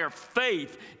inspire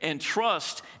faith and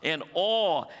trust and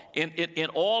awe in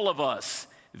all of us.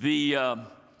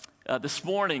 This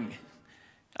morning,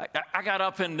 I got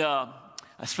up and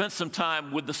I spent some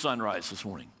time with the sunrise this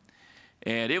morning.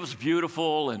 And it was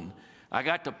beautiful, and I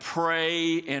got to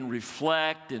pray and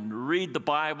reflect and read the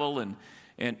Bible and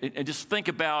just think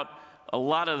about a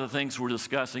lot of the things we're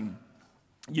discussing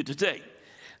today.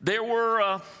 There were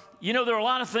a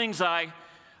lot of things I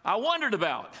wondered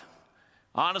about.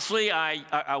 Honestly,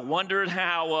 I wondered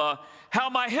how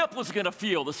my hip was going to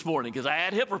feel this morning, because I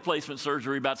had hip replacement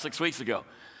surgery about 6 weeks ago.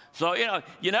 So,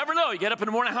 you never know. You get up in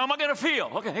the morning, how am I going to feel?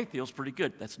 Okay, feels pretty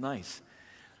good. That's nice.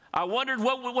 I wondered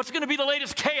what's going to be the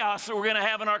latest chaos that we're going to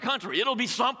have in our country. It'll be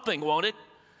something, won't it?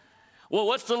 Well,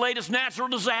 what's the latest natural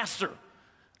disaster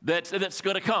that's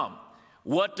going to come?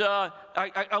 I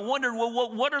wondered,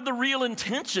 what are the real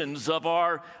intentions of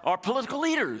our political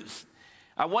leaders?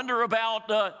 I wonder about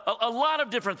a lot of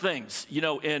different things,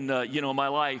 in my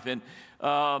life. And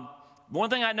one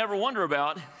thing I never wonder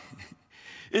about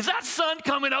is that sun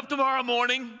coming up tomorrow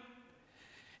morning?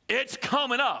 It's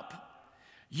coming up.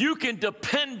 You can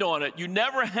depend on it. You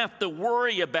never have to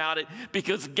worry about it,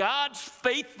 because God's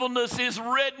faithfulness is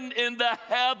written in the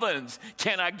heavens.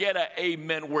 Can I get an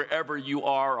amen wherever you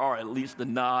are, or at least a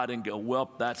nod and go,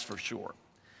 well, that's for sure.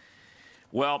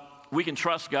 Well, we can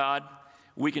trust God.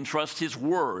 We can trust His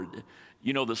Word,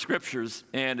 the Scriptures.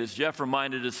 And as Jeff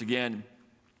reminded us again,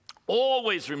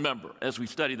 always remember, as we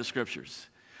study the Scriptures,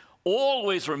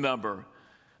 always remember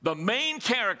the main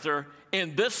character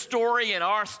in this story, in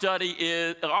our story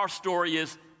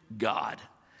is God.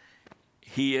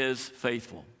 He is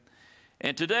faithful.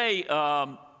 And today,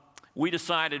 we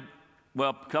decided,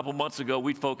 a couple months ago,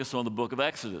 we'd focus on the book of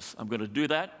Exodus. I'm going to do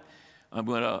that. I'm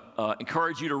going to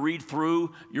encourage you to read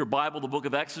through your Bible, the book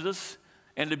of Exodus,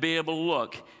 and to be able to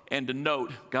look and to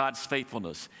note God's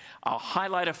faithfulness. I'll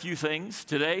highlight a few things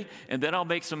today, and then I'll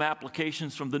make some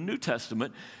applications from the New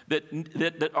Testament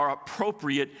that are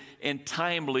appropriate and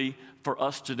timely for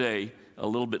us today a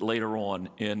little bit later on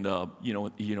in the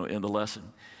lesson.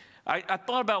 I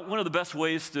thought about one of the best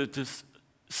ways to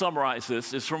summarize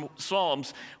this is from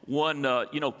Psalms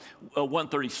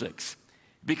 136.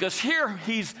 Because here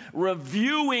he's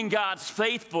reviewing God's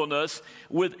faithfulness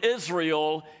with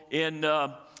Israel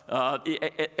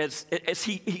as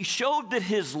he showed that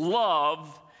His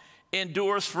love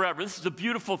endures forever. This is a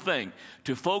beautiful thing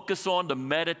to focus on, to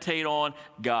meditate on.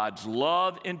 God's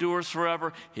love endures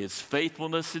forever. His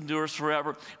faithfulness endures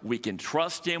forever. We can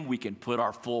trust Him. We can put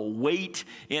our full weight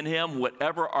in Him,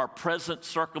 whatever our present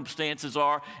circumstances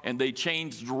are, and they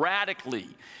changed radically,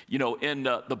 in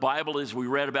the Bible, as we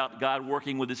read about God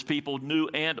working with His people, New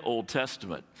and Old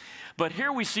Testament. But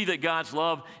here we see that God's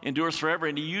love endures forever,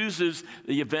 and He uses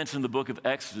the events in the book of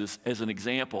Exodus as an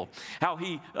example. How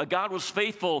God was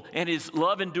faithful and his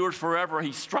love endures forever.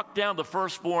 He struck down the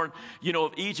firstborn,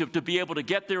 of Egypt to be able to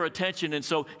get their attention, and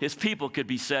so his people could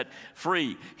be set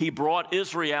free. He brought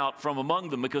Israel out from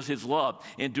among them because his love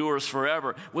endures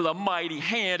forever. With a mighty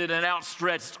hand and an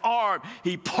outstretched arm,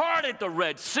 he parted the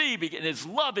Red Sea, and his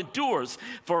love endures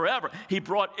forever. He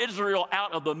brought Israel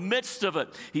out of the midst of it.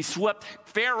 He swept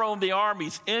Pharaoh and the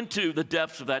armies into the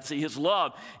depths of that sea. His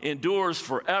love endures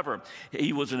forever.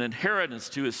 He was an inheritance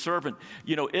to his servant,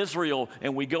 Israel.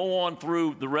 And we go on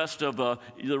through the rest of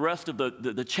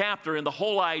the chapter, and the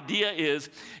whole idea is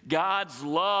God's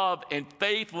love and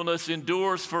faithfulness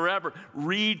endures forever.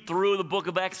 Read through the book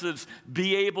of Exodus,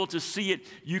 be able to see it.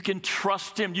 You can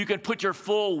trust him. You can put your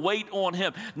full weight on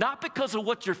him, not because of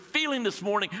what you're feeling this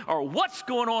morning or what's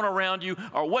going on around you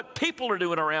or what people are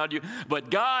doing around you, but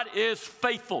God is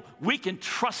faithful. We can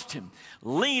trust him,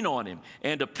 lean on him,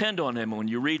 and depend on him. And when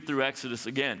you read through Exodus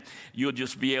again, you'll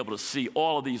just be able to see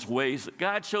all of these ways that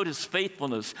God showed his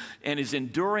faithfulness and his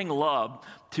enduring love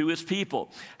to his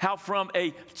people. How from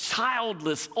a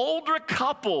childless older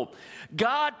couple,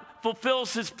 God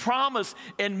fulfills his promise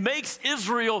and makes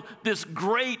Israel this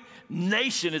great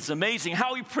nation. It's amazing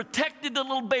how he protected the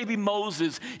little baby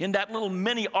Moses in that little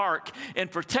mini ark and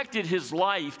protected his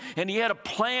life, and he had a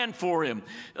plan for him.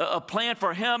 A plan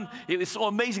for him. It was so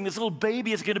amazing. This little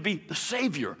baby is going to be the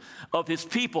savior of his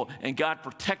people, and God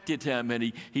protected him,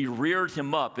 and he reared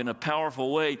him up in a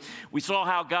powerful way. We saw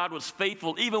how God was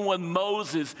faithful even when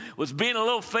Moses was being a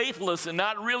little faithless and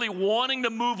not really wanting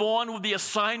to move on with the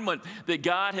assignment that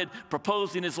God had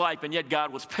proposed in his life, and yet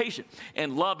God was patient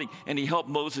and loving, and he helped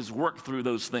Moses work through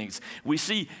those things. We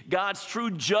see God's true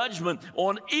judgment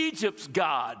on Egypt's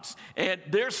gods, and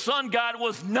their sun God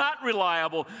was not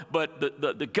reliable, but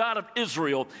the God of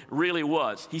Israel really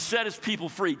was. He set his people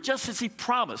free, just as he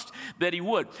promised that he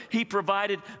would. He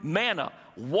provided manna,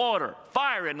 water,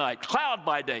 fire at night, cloud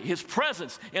by day, his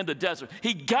presence in the desert.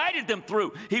 He guided them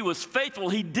through. He was faithful.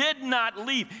 He did not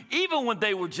leave, even when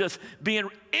they were just being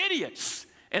idiots.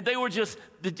 And they were just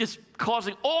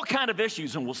causing all kind of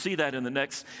issues, and we'll see that in the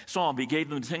next psalm. He gave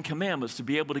them the 10 Commandments to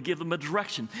be able to give them a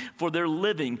direction for their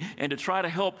living and to try to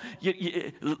help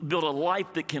build a life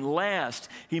that can last.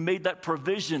 He made that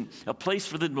provision, a place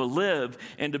for them to live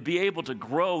and to be able to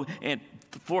grow, and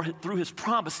through his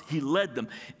promise, he led them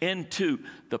into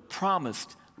the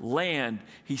promised land.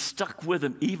 He stuck with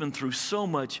them even through so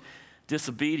much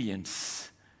disobedience.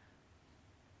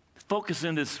 The focus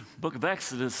in this book of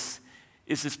Exodus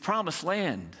is this promised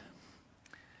land,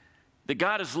 that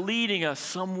God is leading us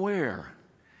somewhere.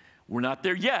 We're not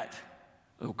there yet.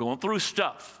 We're going through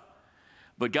stuff,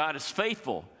 but God is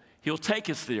faithful. He'll take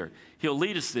us there. He'll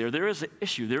lead us there. There is an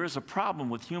issue. There is a problem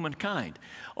with humankind.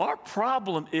 Our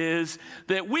problem is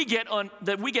that we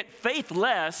get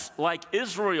faithless, like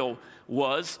Israel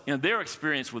was in their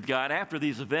experience with God after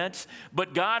these events,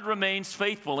 but God remains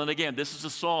faithful. And again, this is a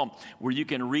psalm where you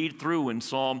can read through in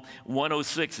Psalm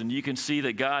 106, and you can see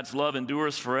that God's love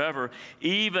endures forever,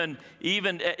 even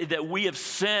that we have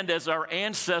sinned as our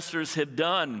ancestors had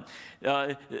done.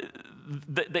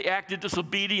 They acted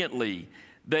disobediently.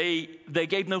 They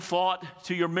gave no thought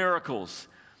to your miracles.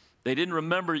 They didn't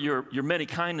remember your many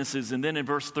kindnesses. And then in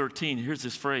verse 13, here's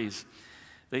this phrase: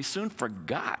 they soon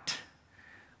forgot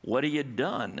what he had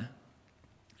done,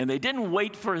 and they didn't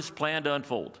wait for his plan to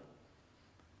unfold.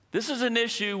 This is an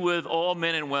issue with all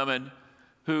men and women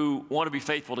who want to be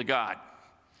faithful to God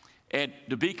and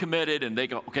to be committed, and they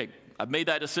go, okay, I've made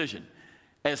that decision.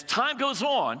 As time goes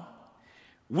on,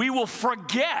 we will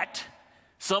forget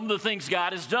some of the things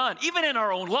God has done, even in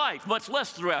our own life, much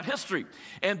less throughout history.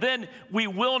 And then we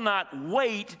will not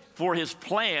wait for his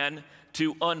plan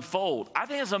to unfold. I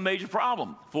think that's a major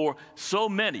problem for so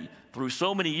many through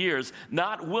so many years,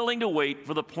 not willing to wait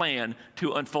for the plan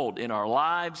to unfold in our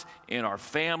lives, in our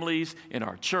families, in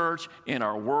our church, in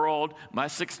our world. My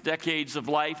 6 decades of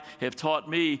life have taught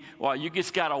me, well, you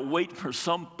just got to wait for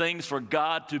some things for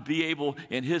God to be able,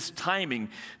 in his timing,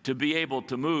 to be able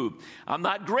to move. I'm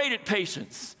not great at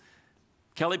patience.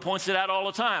 Kelly points it out all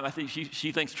the time. I think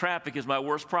she thinks traffic is my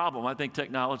worst problem. I think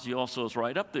technology also is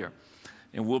right up there.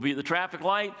 And we'll be at the traffic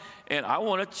light, and I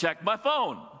want to check my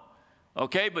phone.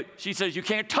 Okay, but she says you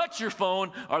can't touch your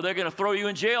phone or they're going to throw you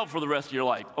in jail for the rest of your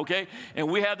life, okay?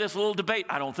 And we have this little debate.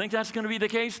 I don't think that's going to be the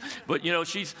case, but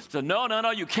she said,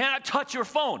 no, you cannot touch your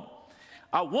phone.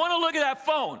 I want to look at that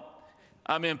phone.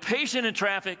 I'm impatient in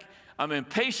traffic. I'm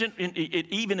impatient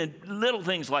even in little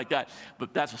things like that,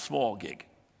 but that's a small gig.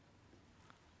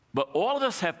 But all of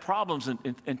us have problems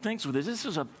and things with this. This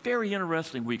is a very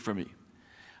interesting week for me.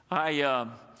 I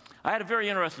had a very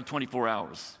interesting 24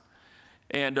 hours.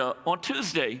 And on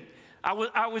Tuesday,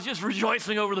 I was just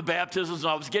rejoicing over the baptisms.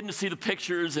 I was getting to see the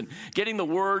pictures and getting the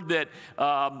word that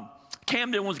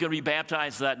Camden was going to be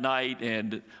baptized that night,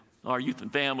 and our youth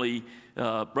and family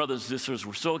brothers and sisters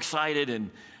were so excited.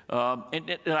 And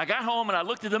I got home and I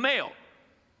looked at the mail,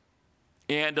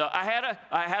 and I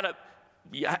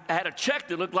had a check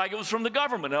that looked like it was from the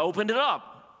government. I opened it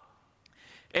up,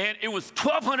 and it was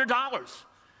 $1,200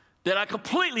 that I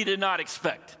completely did not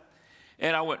expect.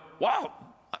 And I went, wow,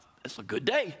 that's a good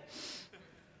day.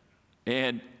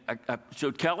 And I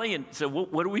showed Kelly and said,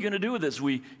 what are we going to do with this?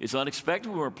 It's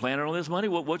unexpected. We weren't planning on this money.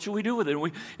 What should we do with it?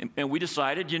 And we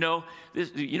decided,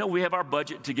 we have our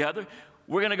budget together.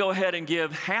 We're going to go ahead and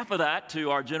give half of that to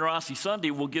our Generosity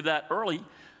Sunday. We'll give that early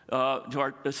to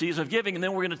our season of giving. And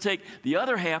then we're going to take the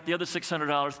other half, the other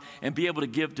 $600, and be able to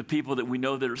give to people that we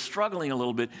know that are struggling a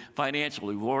little bit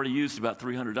financially. We've already used about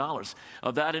 $300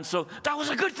 of that. And so that was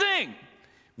a good thing.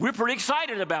 We're pretty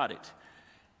excited about it.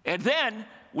 And then,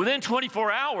 within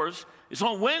 24 hours, it's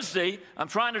on Wednesday, I'm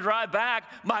trying to drive back,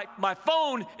 my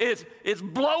phone is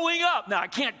blowing up. Now, I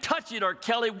can't touch it, or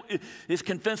Kelly is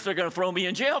convinced they're going to throw me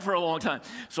in jail for a long time.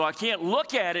 So I can't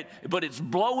look at it, but it's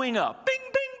blowing up. Bing,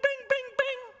 bing, bing, bing,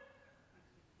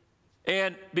 bing.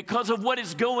 And because of what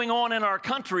is going on in our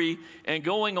country and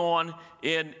going on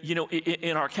in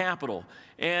our capital.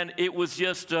 And it was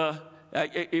just,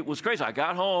 it was crazy. I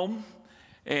got home,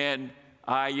 and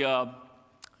I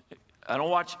don't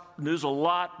watch news a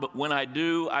lot, but when I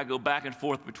do, I go back and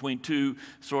forth between two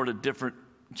sort of different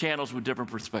channels with different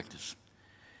perspectives.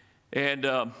 And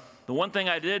the one thing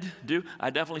I did do, I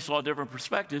definitely saw different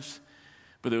perspectives,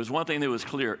 but there was one thing that was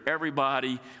clear.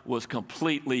 Everybody was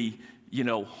completely,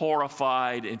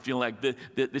 horrified and feeling like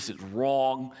this is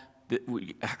wrong.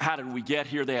 How did we get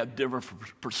here? They have different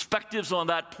perspectives on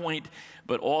that point,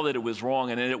 but all that it was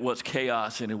wrong, and it was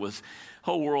chaos, and it was,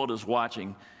 whole world is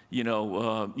watching,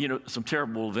 some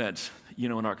terrible events,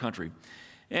 in our country.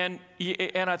 And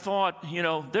I thought,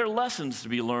 there are lessons to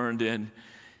be learned in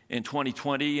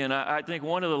 2020, and I think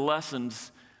one of the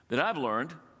lessons that I've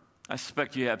learned, I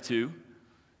suspect you have too,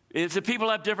 is that people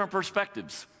have different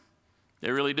perspectives.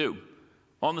 They really do.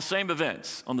 On the same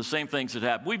events, on the same things that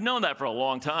happen. We've known that for a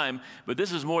long time, but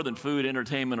this is more than food,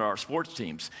 entertainment, or our sports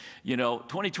teams.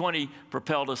 2020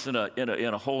 propelled us in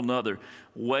a whole nother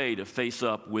way to face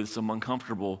up with some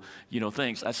uncomfortable,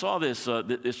 things. I saw this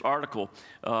article.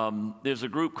 There's a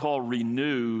group called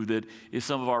Renew that is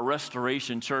some of our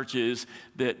restoration churches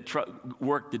that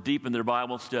work to deepen their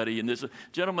Bible study. And there's a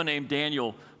gentleman named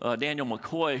Daniel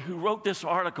McCoy who wrote this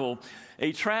article,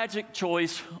 A Tragic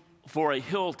Choice for a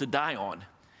Hill to Die On.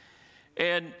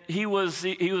 And he was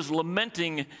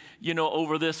lamenting,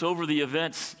 over the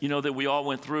events, that we all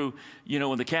went through,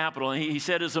 in the Capitol. And he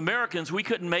said, as Americans, we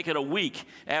couldn't make it a week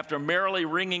after merrily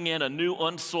ringing in a new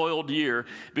unsoiled year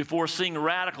before seeing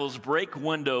radicals break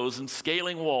windows and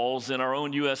scaling walls in our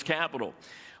own U.S. Capitol.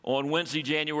 On Wednesday,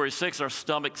 January 6th, our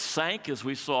stomachs sank as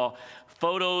we saw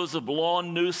photos of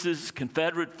lawn nooses,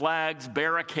 Confederate flags,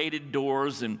 barricaded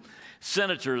doors, and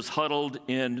senators huddled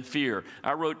in fear.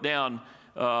 I wrote down,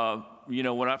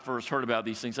 when I first heard about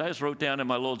these things, I just wrote down in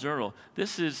my little journal,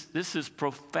 this is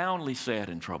profoundly sad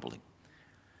and troubling.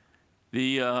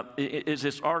 As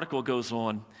this article goes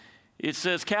on, it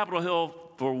says Capitol Hill,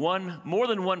 for more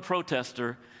than one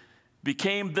protester,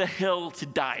 became the hill to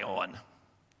die on.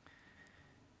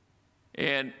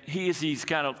 And he's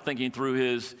kind of thinking through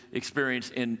his experience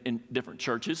in different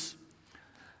churches.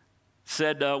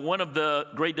 Said one of the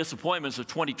great disappointments of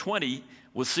 2020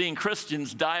 was seeing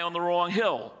Christians die on the wrong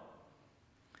hill.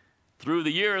 Through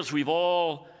the years, we've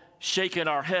all shaken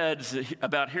our heads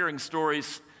about hearing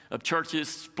stories of churches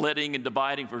splitting and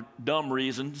dividing for dumb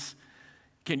reasons.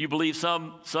 Can you believe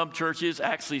some churches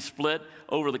actually split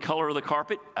over the color of the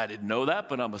carpet? I didn't know that,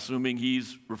 but I'm assuming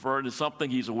he's referring to something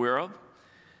he's aware of.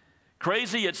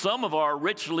 Crazy yet some of our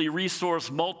richly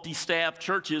resourced, multi-staff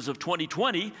churches of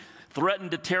 2020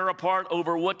 threatened to tear apart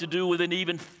over what to do with an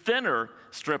even thinner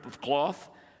strip of cloth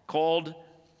called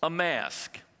a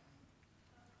mask.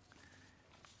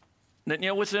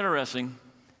 Now, what's interesting,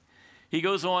 he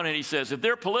goes on and he says, if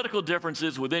there are political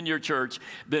differences within your church,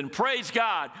 then praise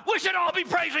God. We should all be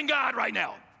praising God right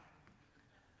now.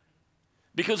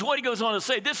 Because what he goes on to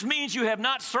say, this means you have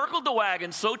not circled the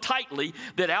wagon so tightly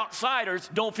that outsiders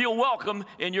don't feel welcome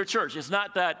in your church. It's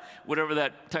not that, whatever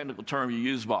that technical term you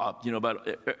use, Bob, about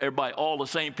everybody, all the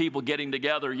same people getting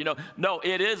together, No,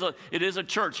 it is a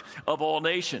church of all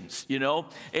nations,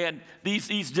 And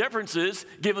these differences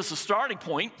give us a starting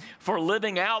point for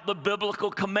living out the biblical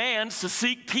commands to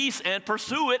seek peace and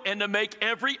pursue it and to make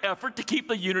every effort to keep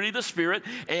the unity of the Spirit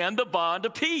and the bond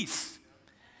of peace.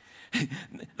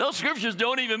 Those scriptures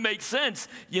don't even make sense.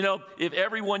 You know, if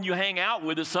everyone you hang out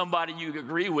with is somebody you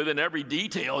agree with in every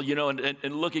detail, you know,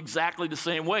 and look exactly the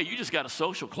same way, you just got a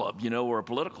social club, you know, or a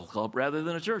political club rather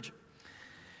than a church.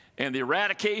 And the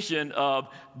eradication of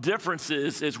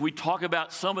differences as we talk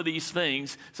about some of these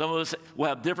things, some of us will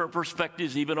have different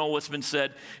perspectives even on what's been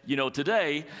said, you know,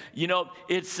 today. You know,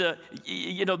 it's,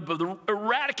 you know,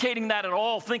 eradicating that at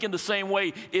all, thinking the same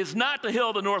way, is not the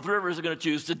hill the North River is going to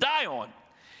choose to die on.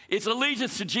 It's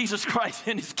allegiance to Jesus Christ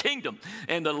and his kingdom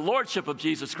and the lordship of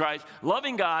Jesus Christ,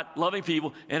 loving God, loving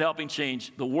people, and helping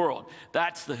change the world.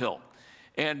 That's the hill.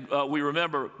 And we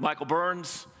remember Michael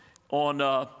Burns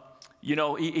on... you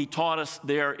know, he taught us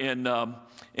there in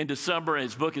December, and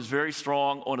his book is very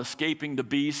strong on escaping the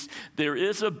beast. There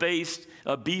is a beast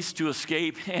to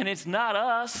escape, and it's not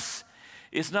us.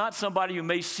 It's not somebody who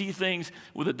may see things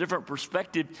with a different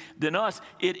perspective than us.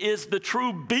 It is the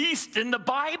true beast in the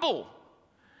Bible.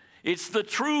 It's the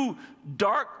true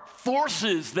dark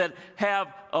forces that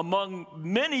have, among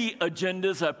many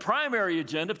agendas, a primary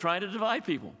agenda of trying to divide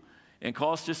people and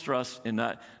cause distrust and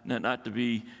not to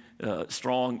be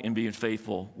strong in being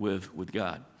faithful with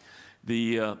God.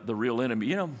 The real enemy.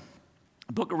 You know,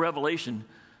 the book of Revelation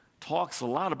talks a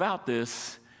lot about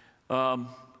this.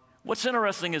 What's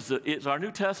interesting is our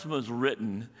New Testament was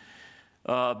written,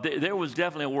 there was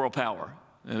definitely a world power,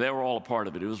 and they were all a part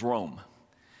of it. It was Rome.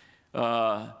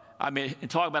 I mean, and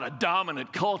talk about a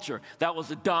dominant culture. That was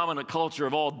the dominant culture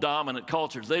of all dominant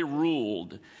cultures. They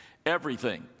ruled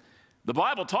everything. The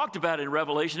Bible talked about it in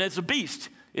Revelation. It's a beast.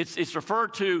 It's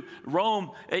referred to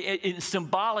Rome in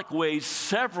symbolic ways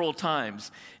several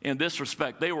times in this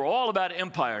respect. They were all about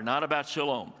empire, not about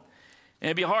shalom. And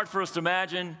it'd be hard for us to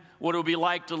imagine what it would be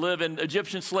like to live in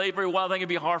Egyptian slavery. Well, I think it'd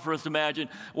be hard for us to imagine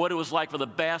what it was like for the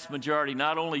vast majority,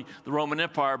 not only the Roman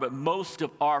Empire, but most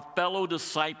of our fellow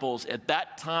disciples at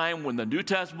that time when the New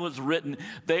Testament was written.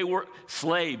 They were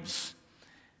slaves.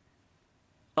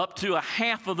 Up to a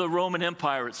half of the Roman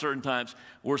Empire at certain times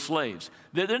were slaves.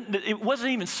 It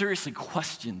wasn't even seriously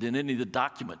questioned in any of the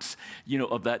documents, you know,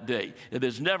 of that day.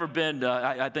 There's never been,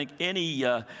 I think, any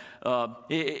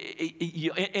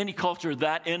culture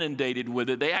that inundated with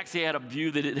it. They actually had a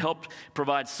view that it helped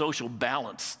provide social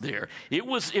balance there. It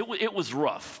was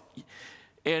rough,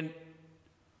 and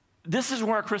this is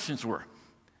where Christians were.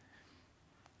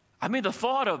 I mean, the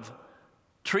thought of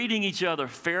treating each other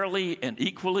fairly and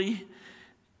equally.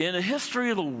 In the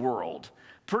history of the world,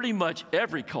 pretty much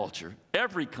every culture,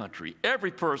 every country,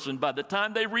 every person, by the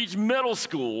time they reach middle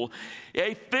school,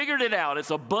 they figured it out.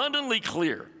 It's abundantly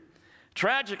clear.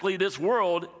 Tragically, this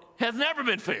world has never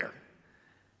been fair.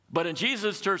 But in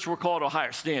Jesus' church, we're called to a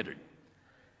higher standard.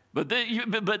 But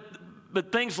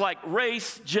things like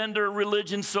race, gender,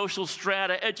 religion, social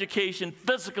strata, education,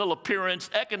 physical appearance,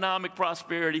 economic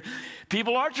prosperity,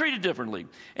 people are treated differently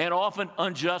and often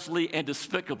unjustly and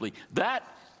despicably. That,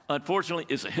 unfortunately,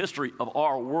 is a history of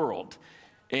our world,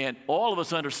 and all of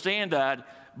us understand that.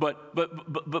 But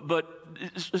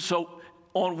so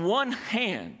on one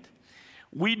hand,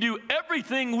 we do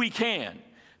everything we can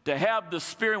to have the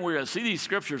Spirit. And we're going to see these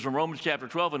scriptures from Romans chapter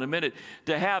 12 in a minute.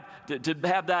 To have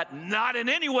that not in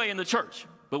any way in the church,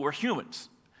 but we're humans.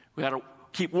 We got to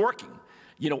keep working,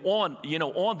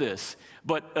 on this.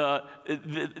 But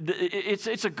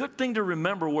it's a good thing to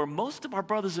remember where most of our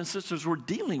brothers and sisters were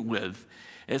dealing with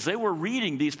as they were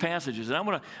reading these passages. And I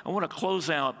want to close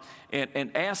out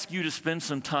and ask you to spend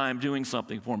some time doing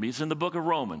something for me. It's in the book of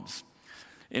Romans.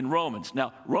 In Romans.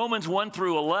 Now, Romans 1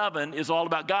 through 11 is all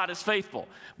about God is faithful.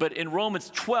 But in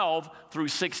Romans 12 through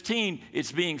 16,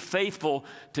 it's being faithful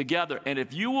together. And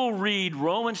if you will read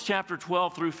Romans chapter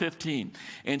 12 through 15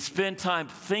 and spend time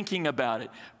thinking about it,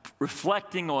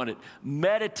 reflecting on it,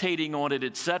 meditating on it,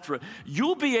 etc.,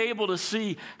 you'll be able to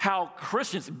see how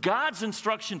Christians, God's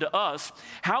instruction to us,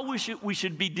 how we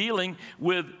should be dealing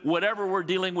with whatever we're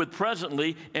dealing with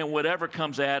presently and whatever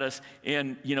comes at us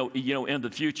in the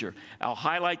future. I'll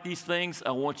highlight these things.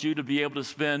 I want you to be able to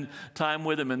spend time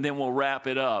with them, and then we'll wrap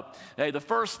it up. Hey, the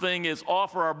first thing is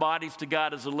offer our bodies to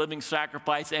God as a living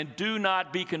sacrifice, and do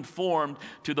not be conformed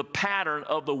to the pattern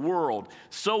of the world.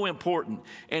 So important.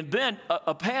 And then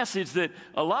a passage that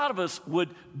a lot of us would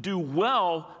do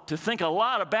well to think a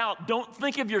lot about. Don't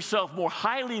think of yourself more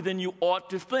highly than you ought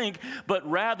to think, but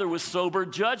rather with sober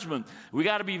judgment. We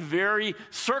got to be very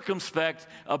circumspect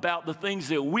about the things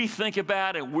that we think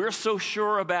about and we're so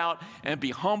sure about, and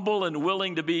be humble and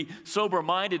willing to be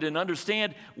sober-minded and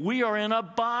understand we are in a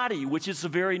body, which is the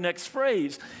very next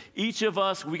phrase. Each of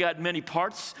us, we got many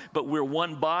parts, but we're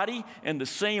one body, and the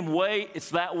same way, it's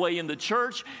that way in the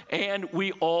church, and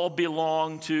we all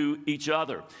belong to each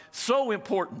other. So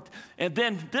important. And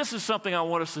then this is something I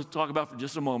want us to talk about for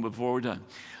just a moment before we're done.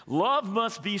 Love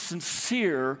must be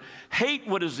sincere, hate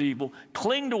what is evil,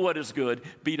 cling to what is good,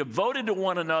 be devoted to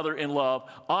one another in love,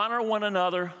 honor one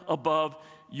another above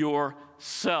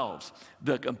yourselves.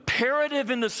 The imperative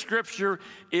in the scripture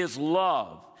is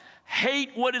love.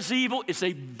 Hate what is evil is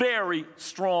a very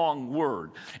strong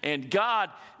word. And God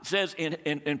says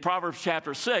in Proverbs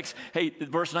chapter 6, hey,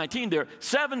 verse 19 there,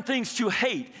 7 things to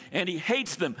hate, and he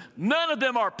hates them. None of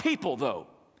them are people, though.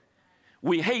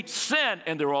 We hate sin,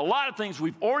 and there are a lot of things,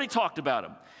 we've already talked about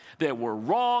them, that were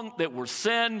wrong, that were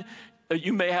sin.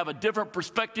 You may have a different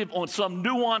perspective on some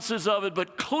nuances of it,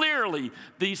 but clearly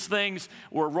these things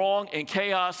were wrong and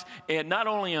chaos, and not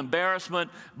only embarrassment,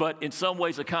 but in some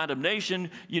ways a condemnation,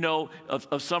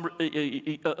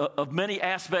 of many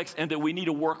aspects, and that we need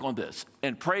to work on this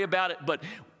and pray about it. But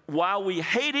while we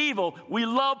hate evil, we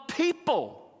love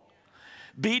people.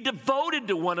 Be devoted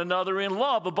to one another in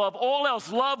love. Above all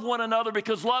else, love one another,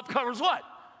 because love covers what?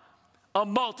 A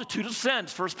multitude of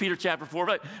sins. 1 Peter chapter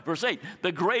 4, verse 8.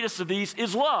 The greatest of these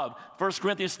is love. 1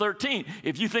 Corinthians 13.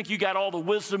 If you think you got all the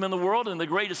wisdom in the world and the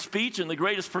greatest speech and the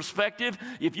greatest perspective,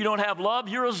 if you don't have love,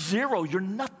 you're a zero. You're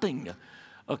nothing.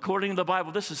 According to the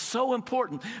Bible, this is so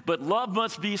important. But love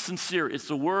must be sincere. It's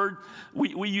the word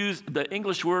we use, the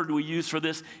English word we use for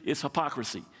this is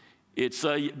hypocrisy. It's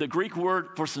the Greek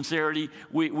word for sincerity,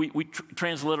 we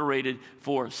transliterated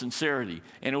for sincerity.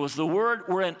 And it was the word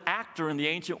where an actor in the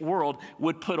ancient world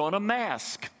would put on a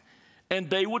mask, and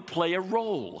they would play a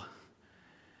role.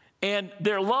 And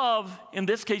their love, in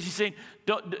this case, he's saying,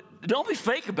 don't be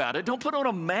fake about it. Don't put on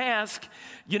a mask.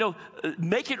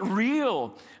 Make it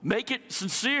real. Make it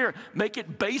sincere. Make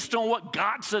it based on what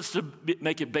God says to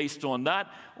make it based on,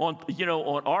 not on,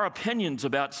 on our opinions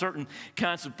about certain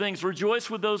kinds of things. Rejoice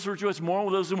with those who rejoice, mourn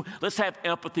with those who mourn. Let's have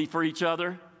empathy for each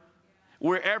other.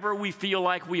 Wherever we feel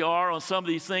like we are on some of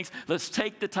these things, let's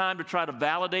take the time to try to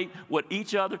validate what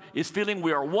each other is feeling.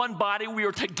 We are one body. We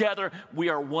are together. We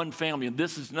are one family. And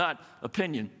this is not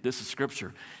opinion. This is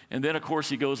Scripture. And then, of course,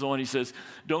 he goes on. He says,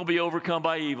 don't be overcome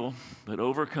by evil, but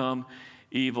overcome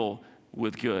evil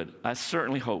with good. I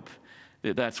certainly hope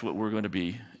that that's what we're going to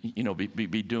be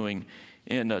doing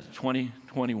in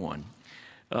 2021.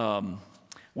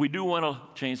 We do want to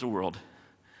change the world,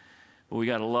 but we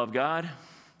got to love God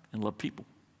and love people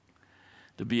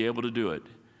to be able to do it.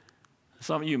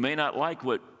 Some of you may not like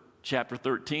what chapter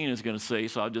 13 is going to say,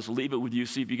 so I'll just leave it with you,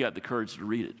 see if you got the courage to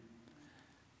read it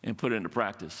and put it into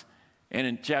practice. And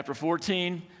in chapter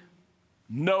 14,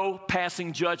 no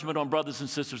passing judgment on brothers and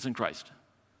sisters in Christ,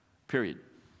 period.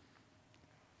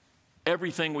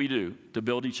 Everything we do to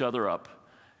build each other up.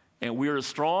 And we are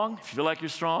strong. If you feel like you're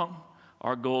strong,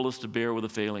 our goal is to bear with the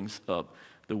failings of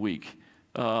the weak.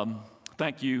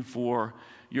 Thank you for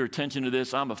your attention to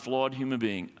this. I'm a flawed human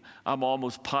being. I'm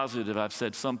almost positive I've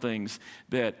said some things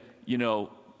that,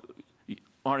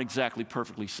 aren't exactly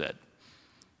perfectly said.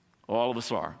 All of us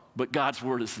are. But God's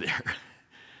word is there.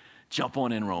 Jump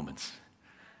on in Romans.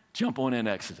 Jump on in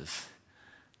Exodus.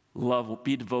 Love,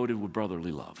 be devoted with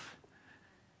brotherly love.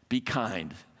 Be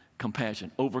kind,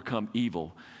 compassion, overcome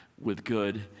evil with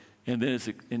good. And then it's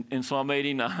in Psalm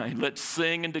 89, let's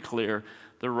sing and declare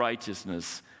the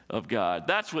righteousness of God.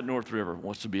 That's what North River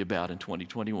wants to be about in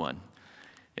 2021.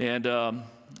 And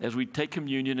as we take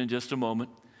communion in just a moment,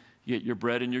 you get your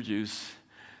bread and your juice.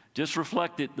 Just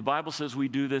reflect it. The Bible says we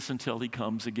do this until he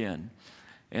comes again.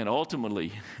 And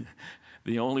ultimately,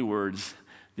 the only words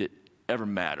that ever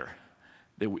matter,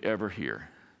 that we ever hear,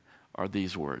 are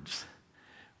these words.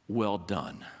 Well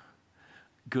done,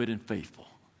 good and faithful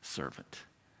servant.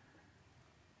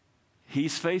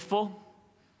 He's faithful.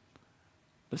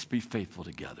 Let's be faithful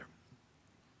together.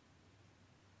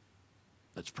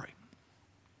 Let's pray.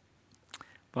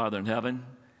 Father in heaven,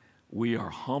 we are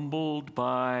humbled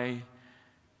by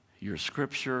your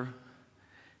scripture.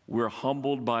 We're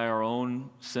humbled by our own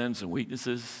sins and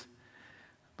weaknesses.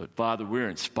 But Father, we're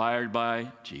inspired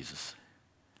by Jesus.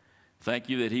 Thank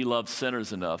you that he loved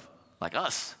sinners enough, like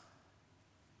us,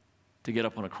 to get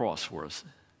up on a cross for us.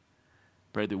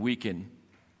 Pray that we can,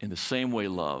 in the same way,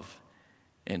 love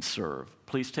and serve.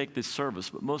 Please take this service,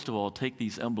 but most of all, take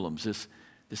these emblems, this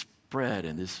bread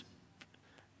and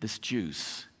this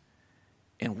juice,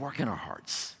 and work in our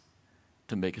hearts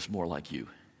to make us more like you.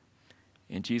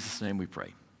 In Jesus' name we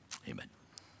pray. Amen.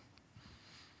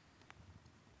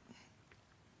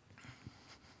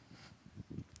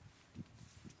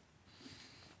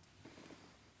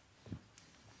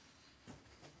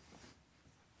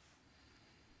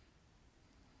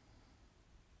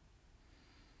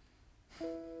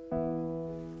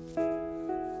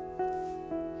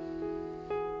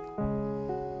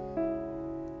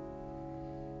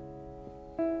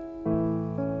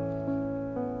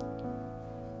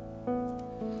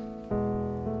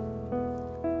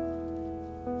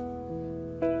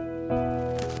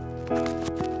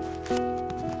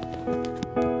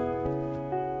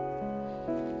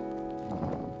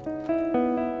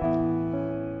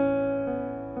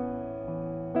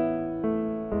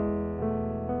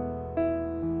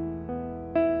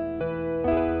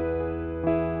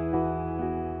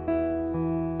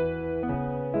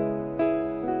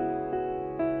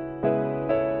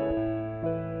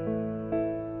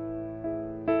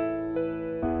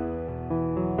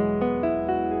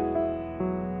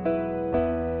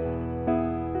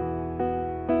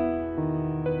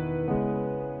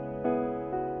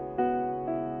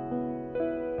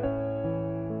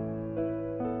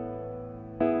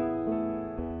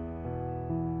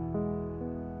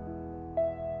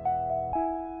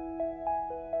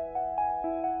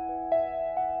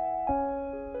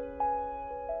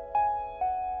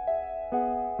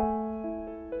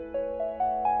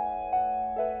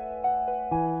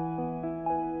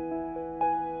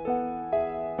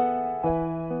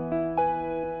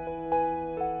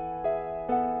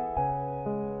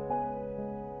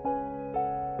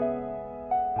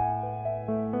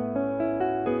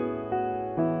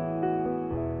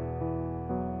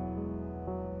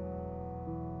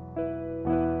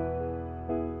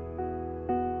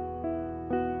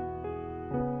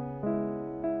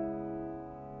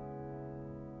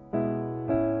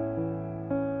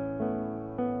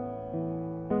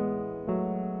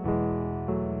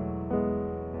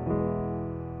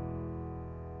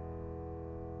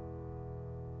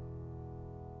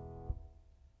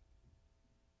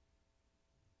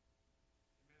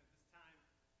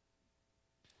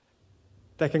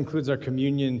 That concludes our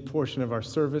communion portion of our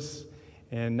service.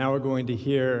 And now we're going to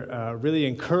hear a really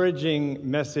encouraging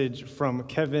message from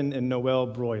Kevin and Noel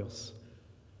Broyles.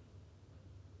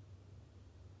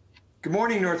 Good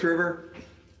morning, North River.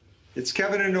 It's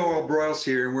Kevin and Noel Broyles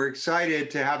here, and we're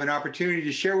excited to have an opportunity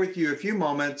to share with you a few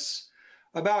moments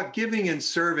about giving and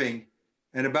serving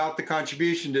and about the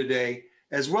contribution today,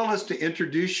 as well as to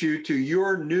introduce you to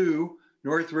your new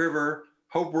North River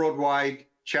Hope Worldwide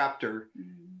chapter,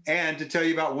 and to tell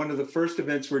you about one of the first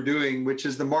events we're doing, which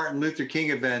is the Martin Luther King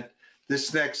event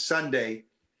this next Sunday.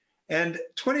 And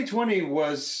 2020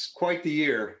 was quite the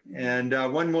year, and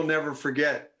one we'll never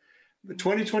forget. But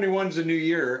 2021 is a new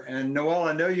year, and Noel,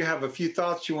 I know you have a few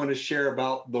thoughts you want to share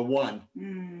about the one.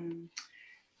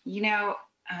 You know,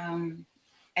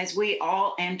 as we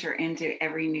all enter into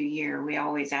every new year, we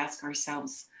always ask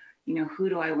ourselves, you know, who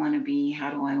do I want to be? How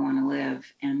do I want to live?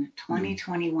 And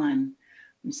 2021,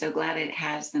 I'm so glad it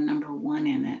has the number 1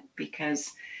 in it,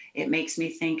 because it makes me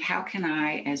think, how can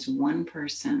I, as one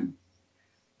person,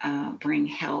 bring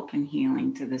help and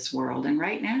healing to this world? And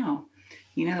right now,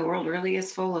 you know, the world really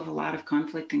is full of a lot of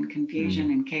conflict and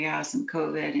confusion and chaos and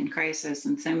COVID and crisis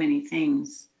and so many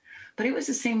things. But it was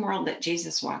the same world that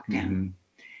Jesus walked in.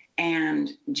 And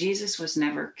Jesus was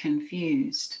never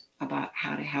confused about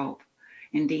how to help.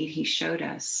 Indeed, he showed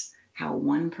us how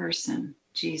one person,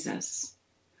 Jesus,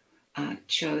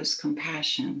 chose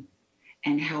compassion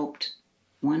and helped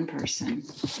one person,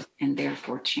 and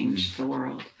therefore changed the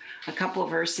world. A couple of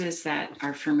verses that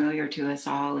are familiar to us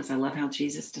all is, I love how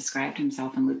Jesus described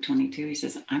himself in Luke 22. He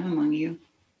says, I'm among you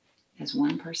as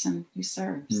one person who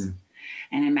serves.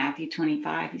 And in Matthew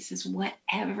 25, he says,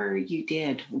 whatever you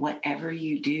did, whatever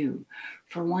you do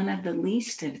for one of the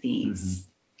least of these,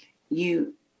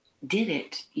 you did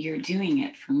it, you're doing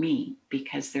it for me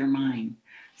because they're mine.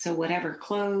 So whatever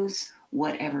clothes,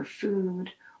 whatever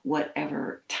food,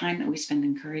 whatever time that we spend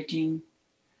encouraging,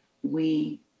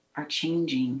 we are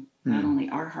changing not only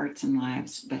our hearts and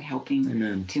lives, but helping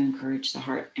to encourage the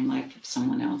heart and life of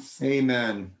someone else.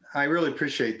 Amen. I really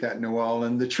appreciate that, Noel.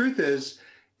 And the truth is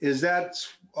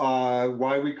that's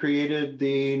why we created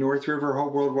the North River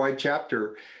Hope Worldwide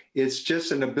chapter. It's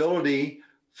just an ability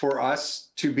for us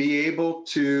to be able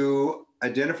to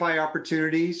identify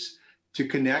opportunities, to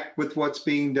connect with what's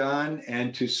being done,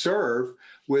 and to serve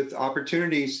with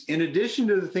opportunities in addition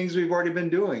to the things we've already been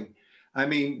doing. I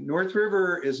mean, North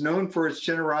River is known for its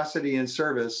generosity and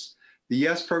service. The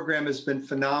YES program has been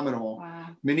phenomenal. Wow.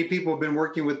 Many people have been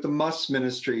working with the MUS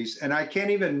ministries, and I can't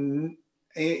even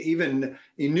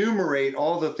enumerate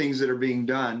all the things that are being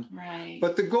done. Right.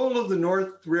 But the goal of the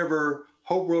North River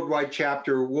Hope Worldwide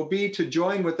chapter will be to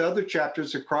join with other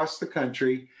chapters across the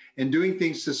country in doing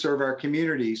things to serve our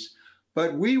communities.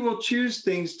 But we will choose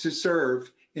things to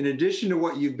serve. In addition to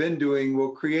what you've been doing,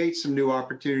 we'll create some new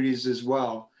opportunities as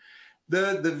well.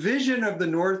 The vision of the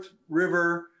North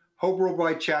River Hope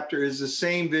Worldwide chapter is the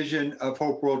same vision of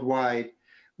Hope Worldwide,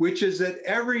 which is that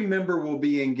every member will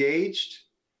be engaged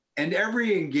and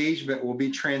every engagement will be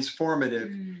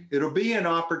transformative. It'll be an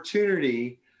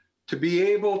opportunity to be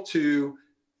able to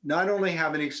not only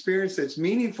have an experience that's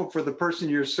meaningful for the person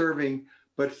you're serving,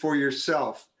 but for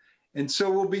yourself. And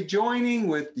so we'll be joining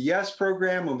with the YES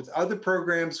program and with other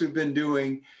programs we've been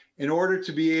doing in order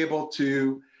to be able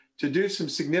to do some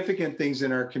significant things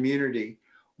in our community.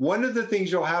 One of the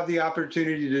things you'll have the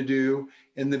opportunity to do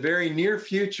in the very near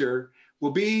future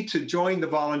will be to join the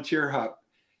Volunteer Hub.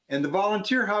 And the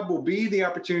Volunteer Hub will be the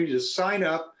opportunity to sign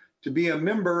up to be a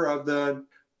member of the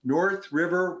North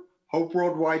River Hope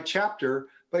Worldwide chapter,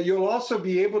 but you'll also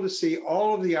be able to see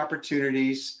all of the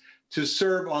opportunities to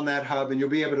serve on that hub, and you'll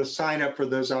be able to sign up for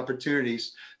those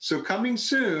opportunities. So coming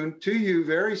soon to you,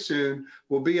 very soon,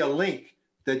 will be a link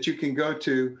that you can go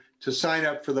to sign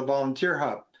up for the Volunteer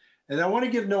Hub. And I want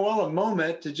to give Noel a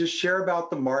moment to just share about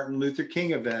the Martin Luther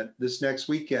King event this next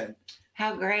weekend.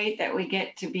 How great that we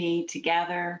get to be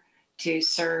together to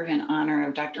serve in honor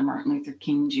of Dr. Martin Luther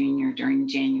King Jr. during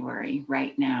January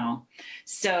right now.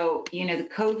 So, you know, the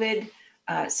COVID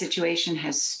situation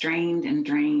has strained and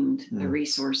drained the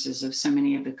resources of so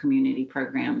many of the community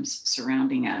programs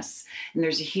surrounding us. And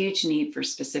there's a huge need for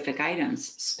specific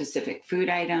items, specific food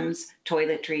items,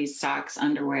 toiletries, socks,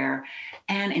 underwear,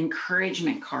 and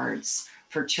encouragement cards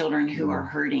for children who are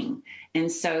hurting. And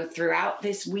so throughout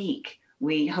this week,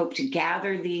 we hope to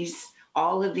gather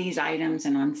all of these items,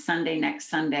 and on Sunday, next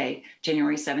Sunday,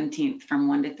 January 17th, from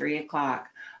 1 to 3 o'clock,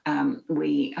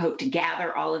 we hope to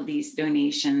gather all of these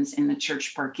donations in the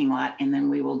church parking lot, and then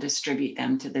we will distribute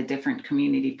them to the different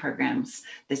community programs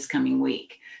this coming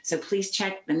week. So please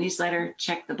check the newsletter,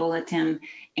 check the bulletin,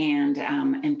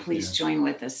 and please join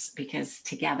with us, because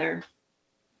together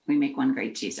we make one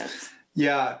great Jesus.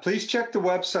 Yeah, please check the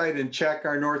website and check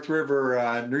our North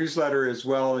River newsletter as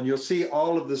well. And you'll see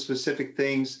all of the specific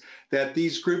things that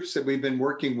these groups that we've been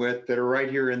working with that are right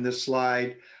here in this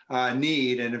slide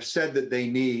need and have said that they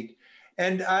need.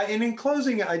 And in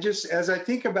closing, as I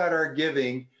think about our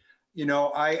giving,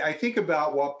 I think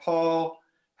about what Paul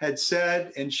had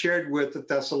said and shared with the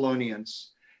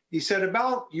Thessalonians. He said,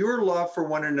 about your love for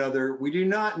one another, we do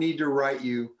not need to write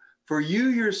you, for you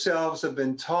yourselves have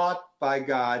been taught by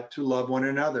God to love one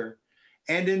another.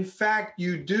 And in fact,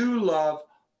 you do love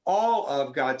all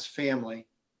of God's family.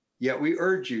 Yet we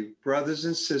urge you, brothers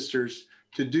and sisters,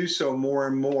 to do so more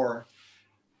and more.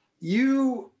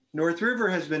 North River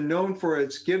has been known for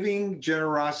its giving,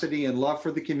 generosity, and love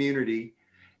for the community.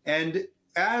 And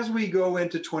as we go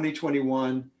into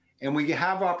 2021 and we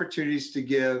have opportunities to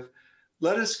give,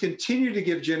 let us continue to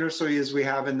give generously as we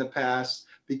have in the past,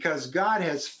 because God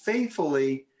has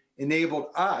faithfully enabled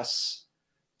us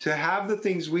to have the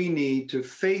things we need to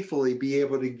faithfully be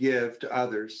able to give to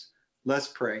others. Let's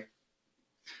pray.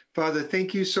 Father,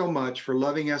 thank you so much for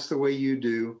loving us the way you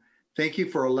do. Thank you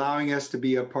for allowing us to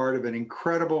be a part of an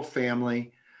incredible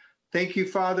family. Thank you,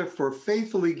 Father, for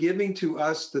faithfully giving to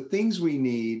us the things we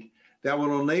need that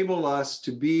will enable us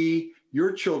to be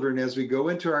your children as we go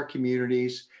into our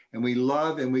communities and we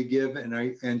love and we give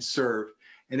and serve.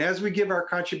 And as we give our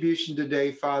contribution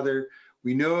today, Father,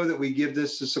 we know that we give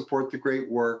this to support the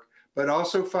great work, but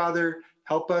also, Father,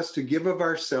 help us to give of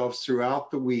ourselves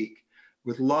throughout the week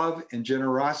with love and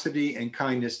generosity and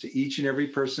kindness to each and every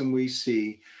person we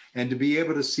see, and to be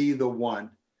able to see the one.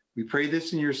 We pray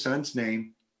this in your Son's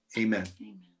name. Amen.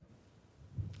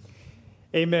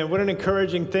 Amen. What an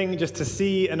encouraging thing just to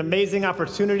see an amazing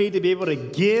opportunity to be able to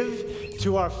give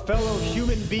to our fellow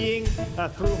human being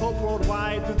through Hope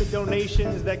Worldwide, through the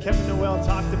donations that Kevin Noel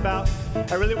talked about.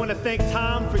 I really want to thank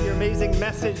Tom for your amazing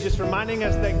message, just reminding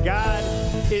us that God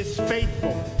is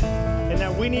faithful and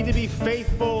that we need to be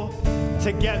faithful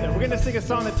together. We're going to sing a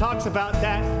song that talks about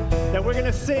that we're going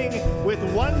to sing with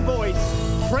one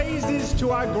voice, praises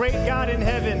to our great God in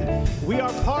heaven. We are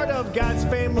part of God's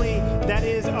family that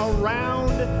is around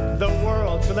the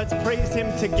world. So let's praise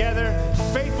him together,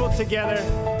 faithful together.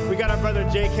 We got our brother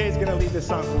JK is going to lead this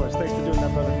song for us. Thanks for doing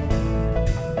that, brother.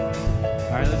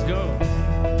 All right, let's go.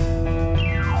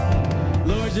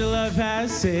 Lord, your love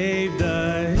has saved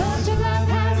us. Lord, your love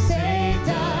has saved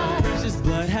us. Precious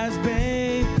blood has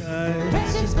bathed us.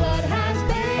 Precious blood has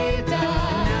bathed us.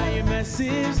 Now your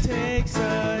message takes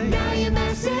us. Now your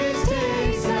message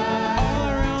takes us. All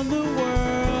around the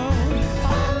world.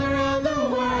 All around the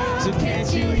world. So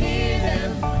can't you hear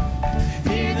them?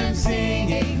 Hear them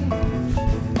singing.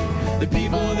 The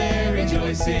people there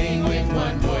rejoicing with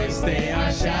one voice. They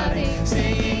are shouting,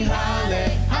 singing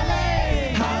hallelujah.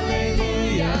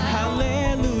 Hallelujah,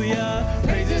 hallelujah,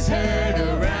 praises heard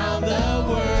around the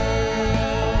world.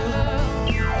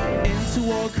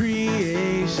 Into all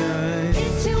creation,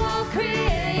 Into all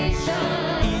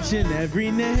creation. each and every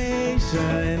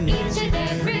nation, Each and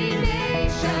every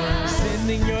nation.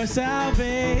 sending your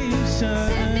salvation.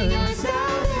 Sending your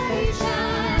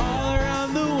salvation. All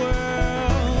around the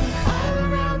world. All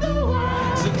around the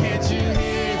world. So can't you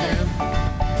hear them?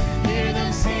 Hear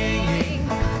them singing.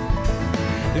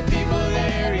 The people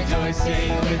there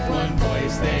rejoicing with one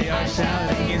voice. They are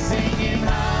shouting and singing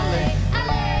hallelujah,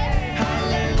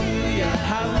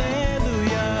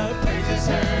 hallelujah. Praises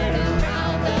heard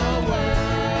around the world.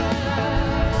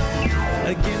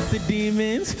 Against the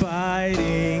demons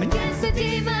fighting. Against the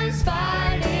demons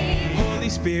fighting. Holy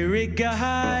Spirit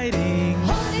guiding.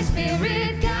 Holy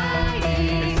Spirit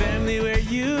guiding. Family we're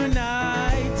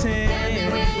uniting. Family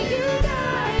we're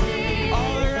uniting.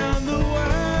 All around the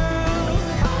world.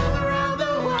 All around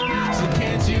the world. So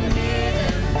can't you hear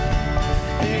them?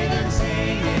 Hear them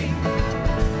singing.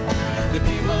 The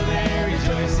people there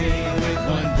rejoicing with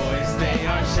one voice. They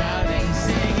are shouting,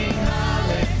 singing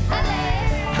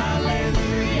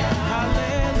hallelujah,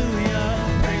 hallelujah.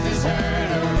 Praises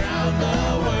heard around the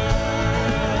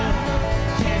world.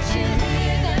 Can't you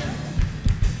hear them?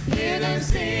 Hear them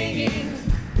singing.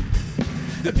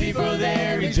 The people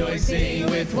there rejoicing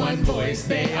with one voice.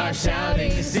 They are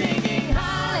shouting, singing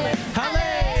hallelujah,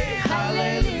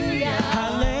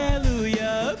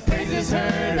 hallelujah. Praises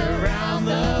heard around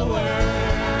the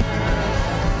world.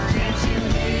 Can't you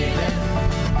hear them?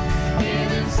 Hear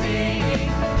them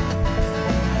singing.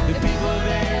 The people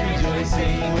there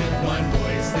rejoicing with one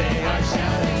voice. They are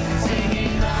shouting,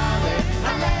 singing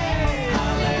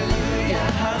hallelujah,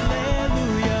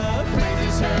 hallelujah.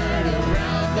 Praises heard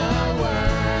around the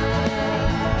world.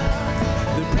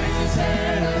 The praises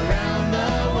heard around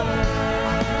the world.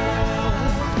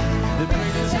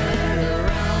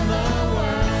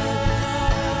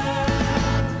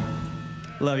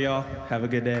 Love y'all. Have a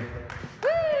good day.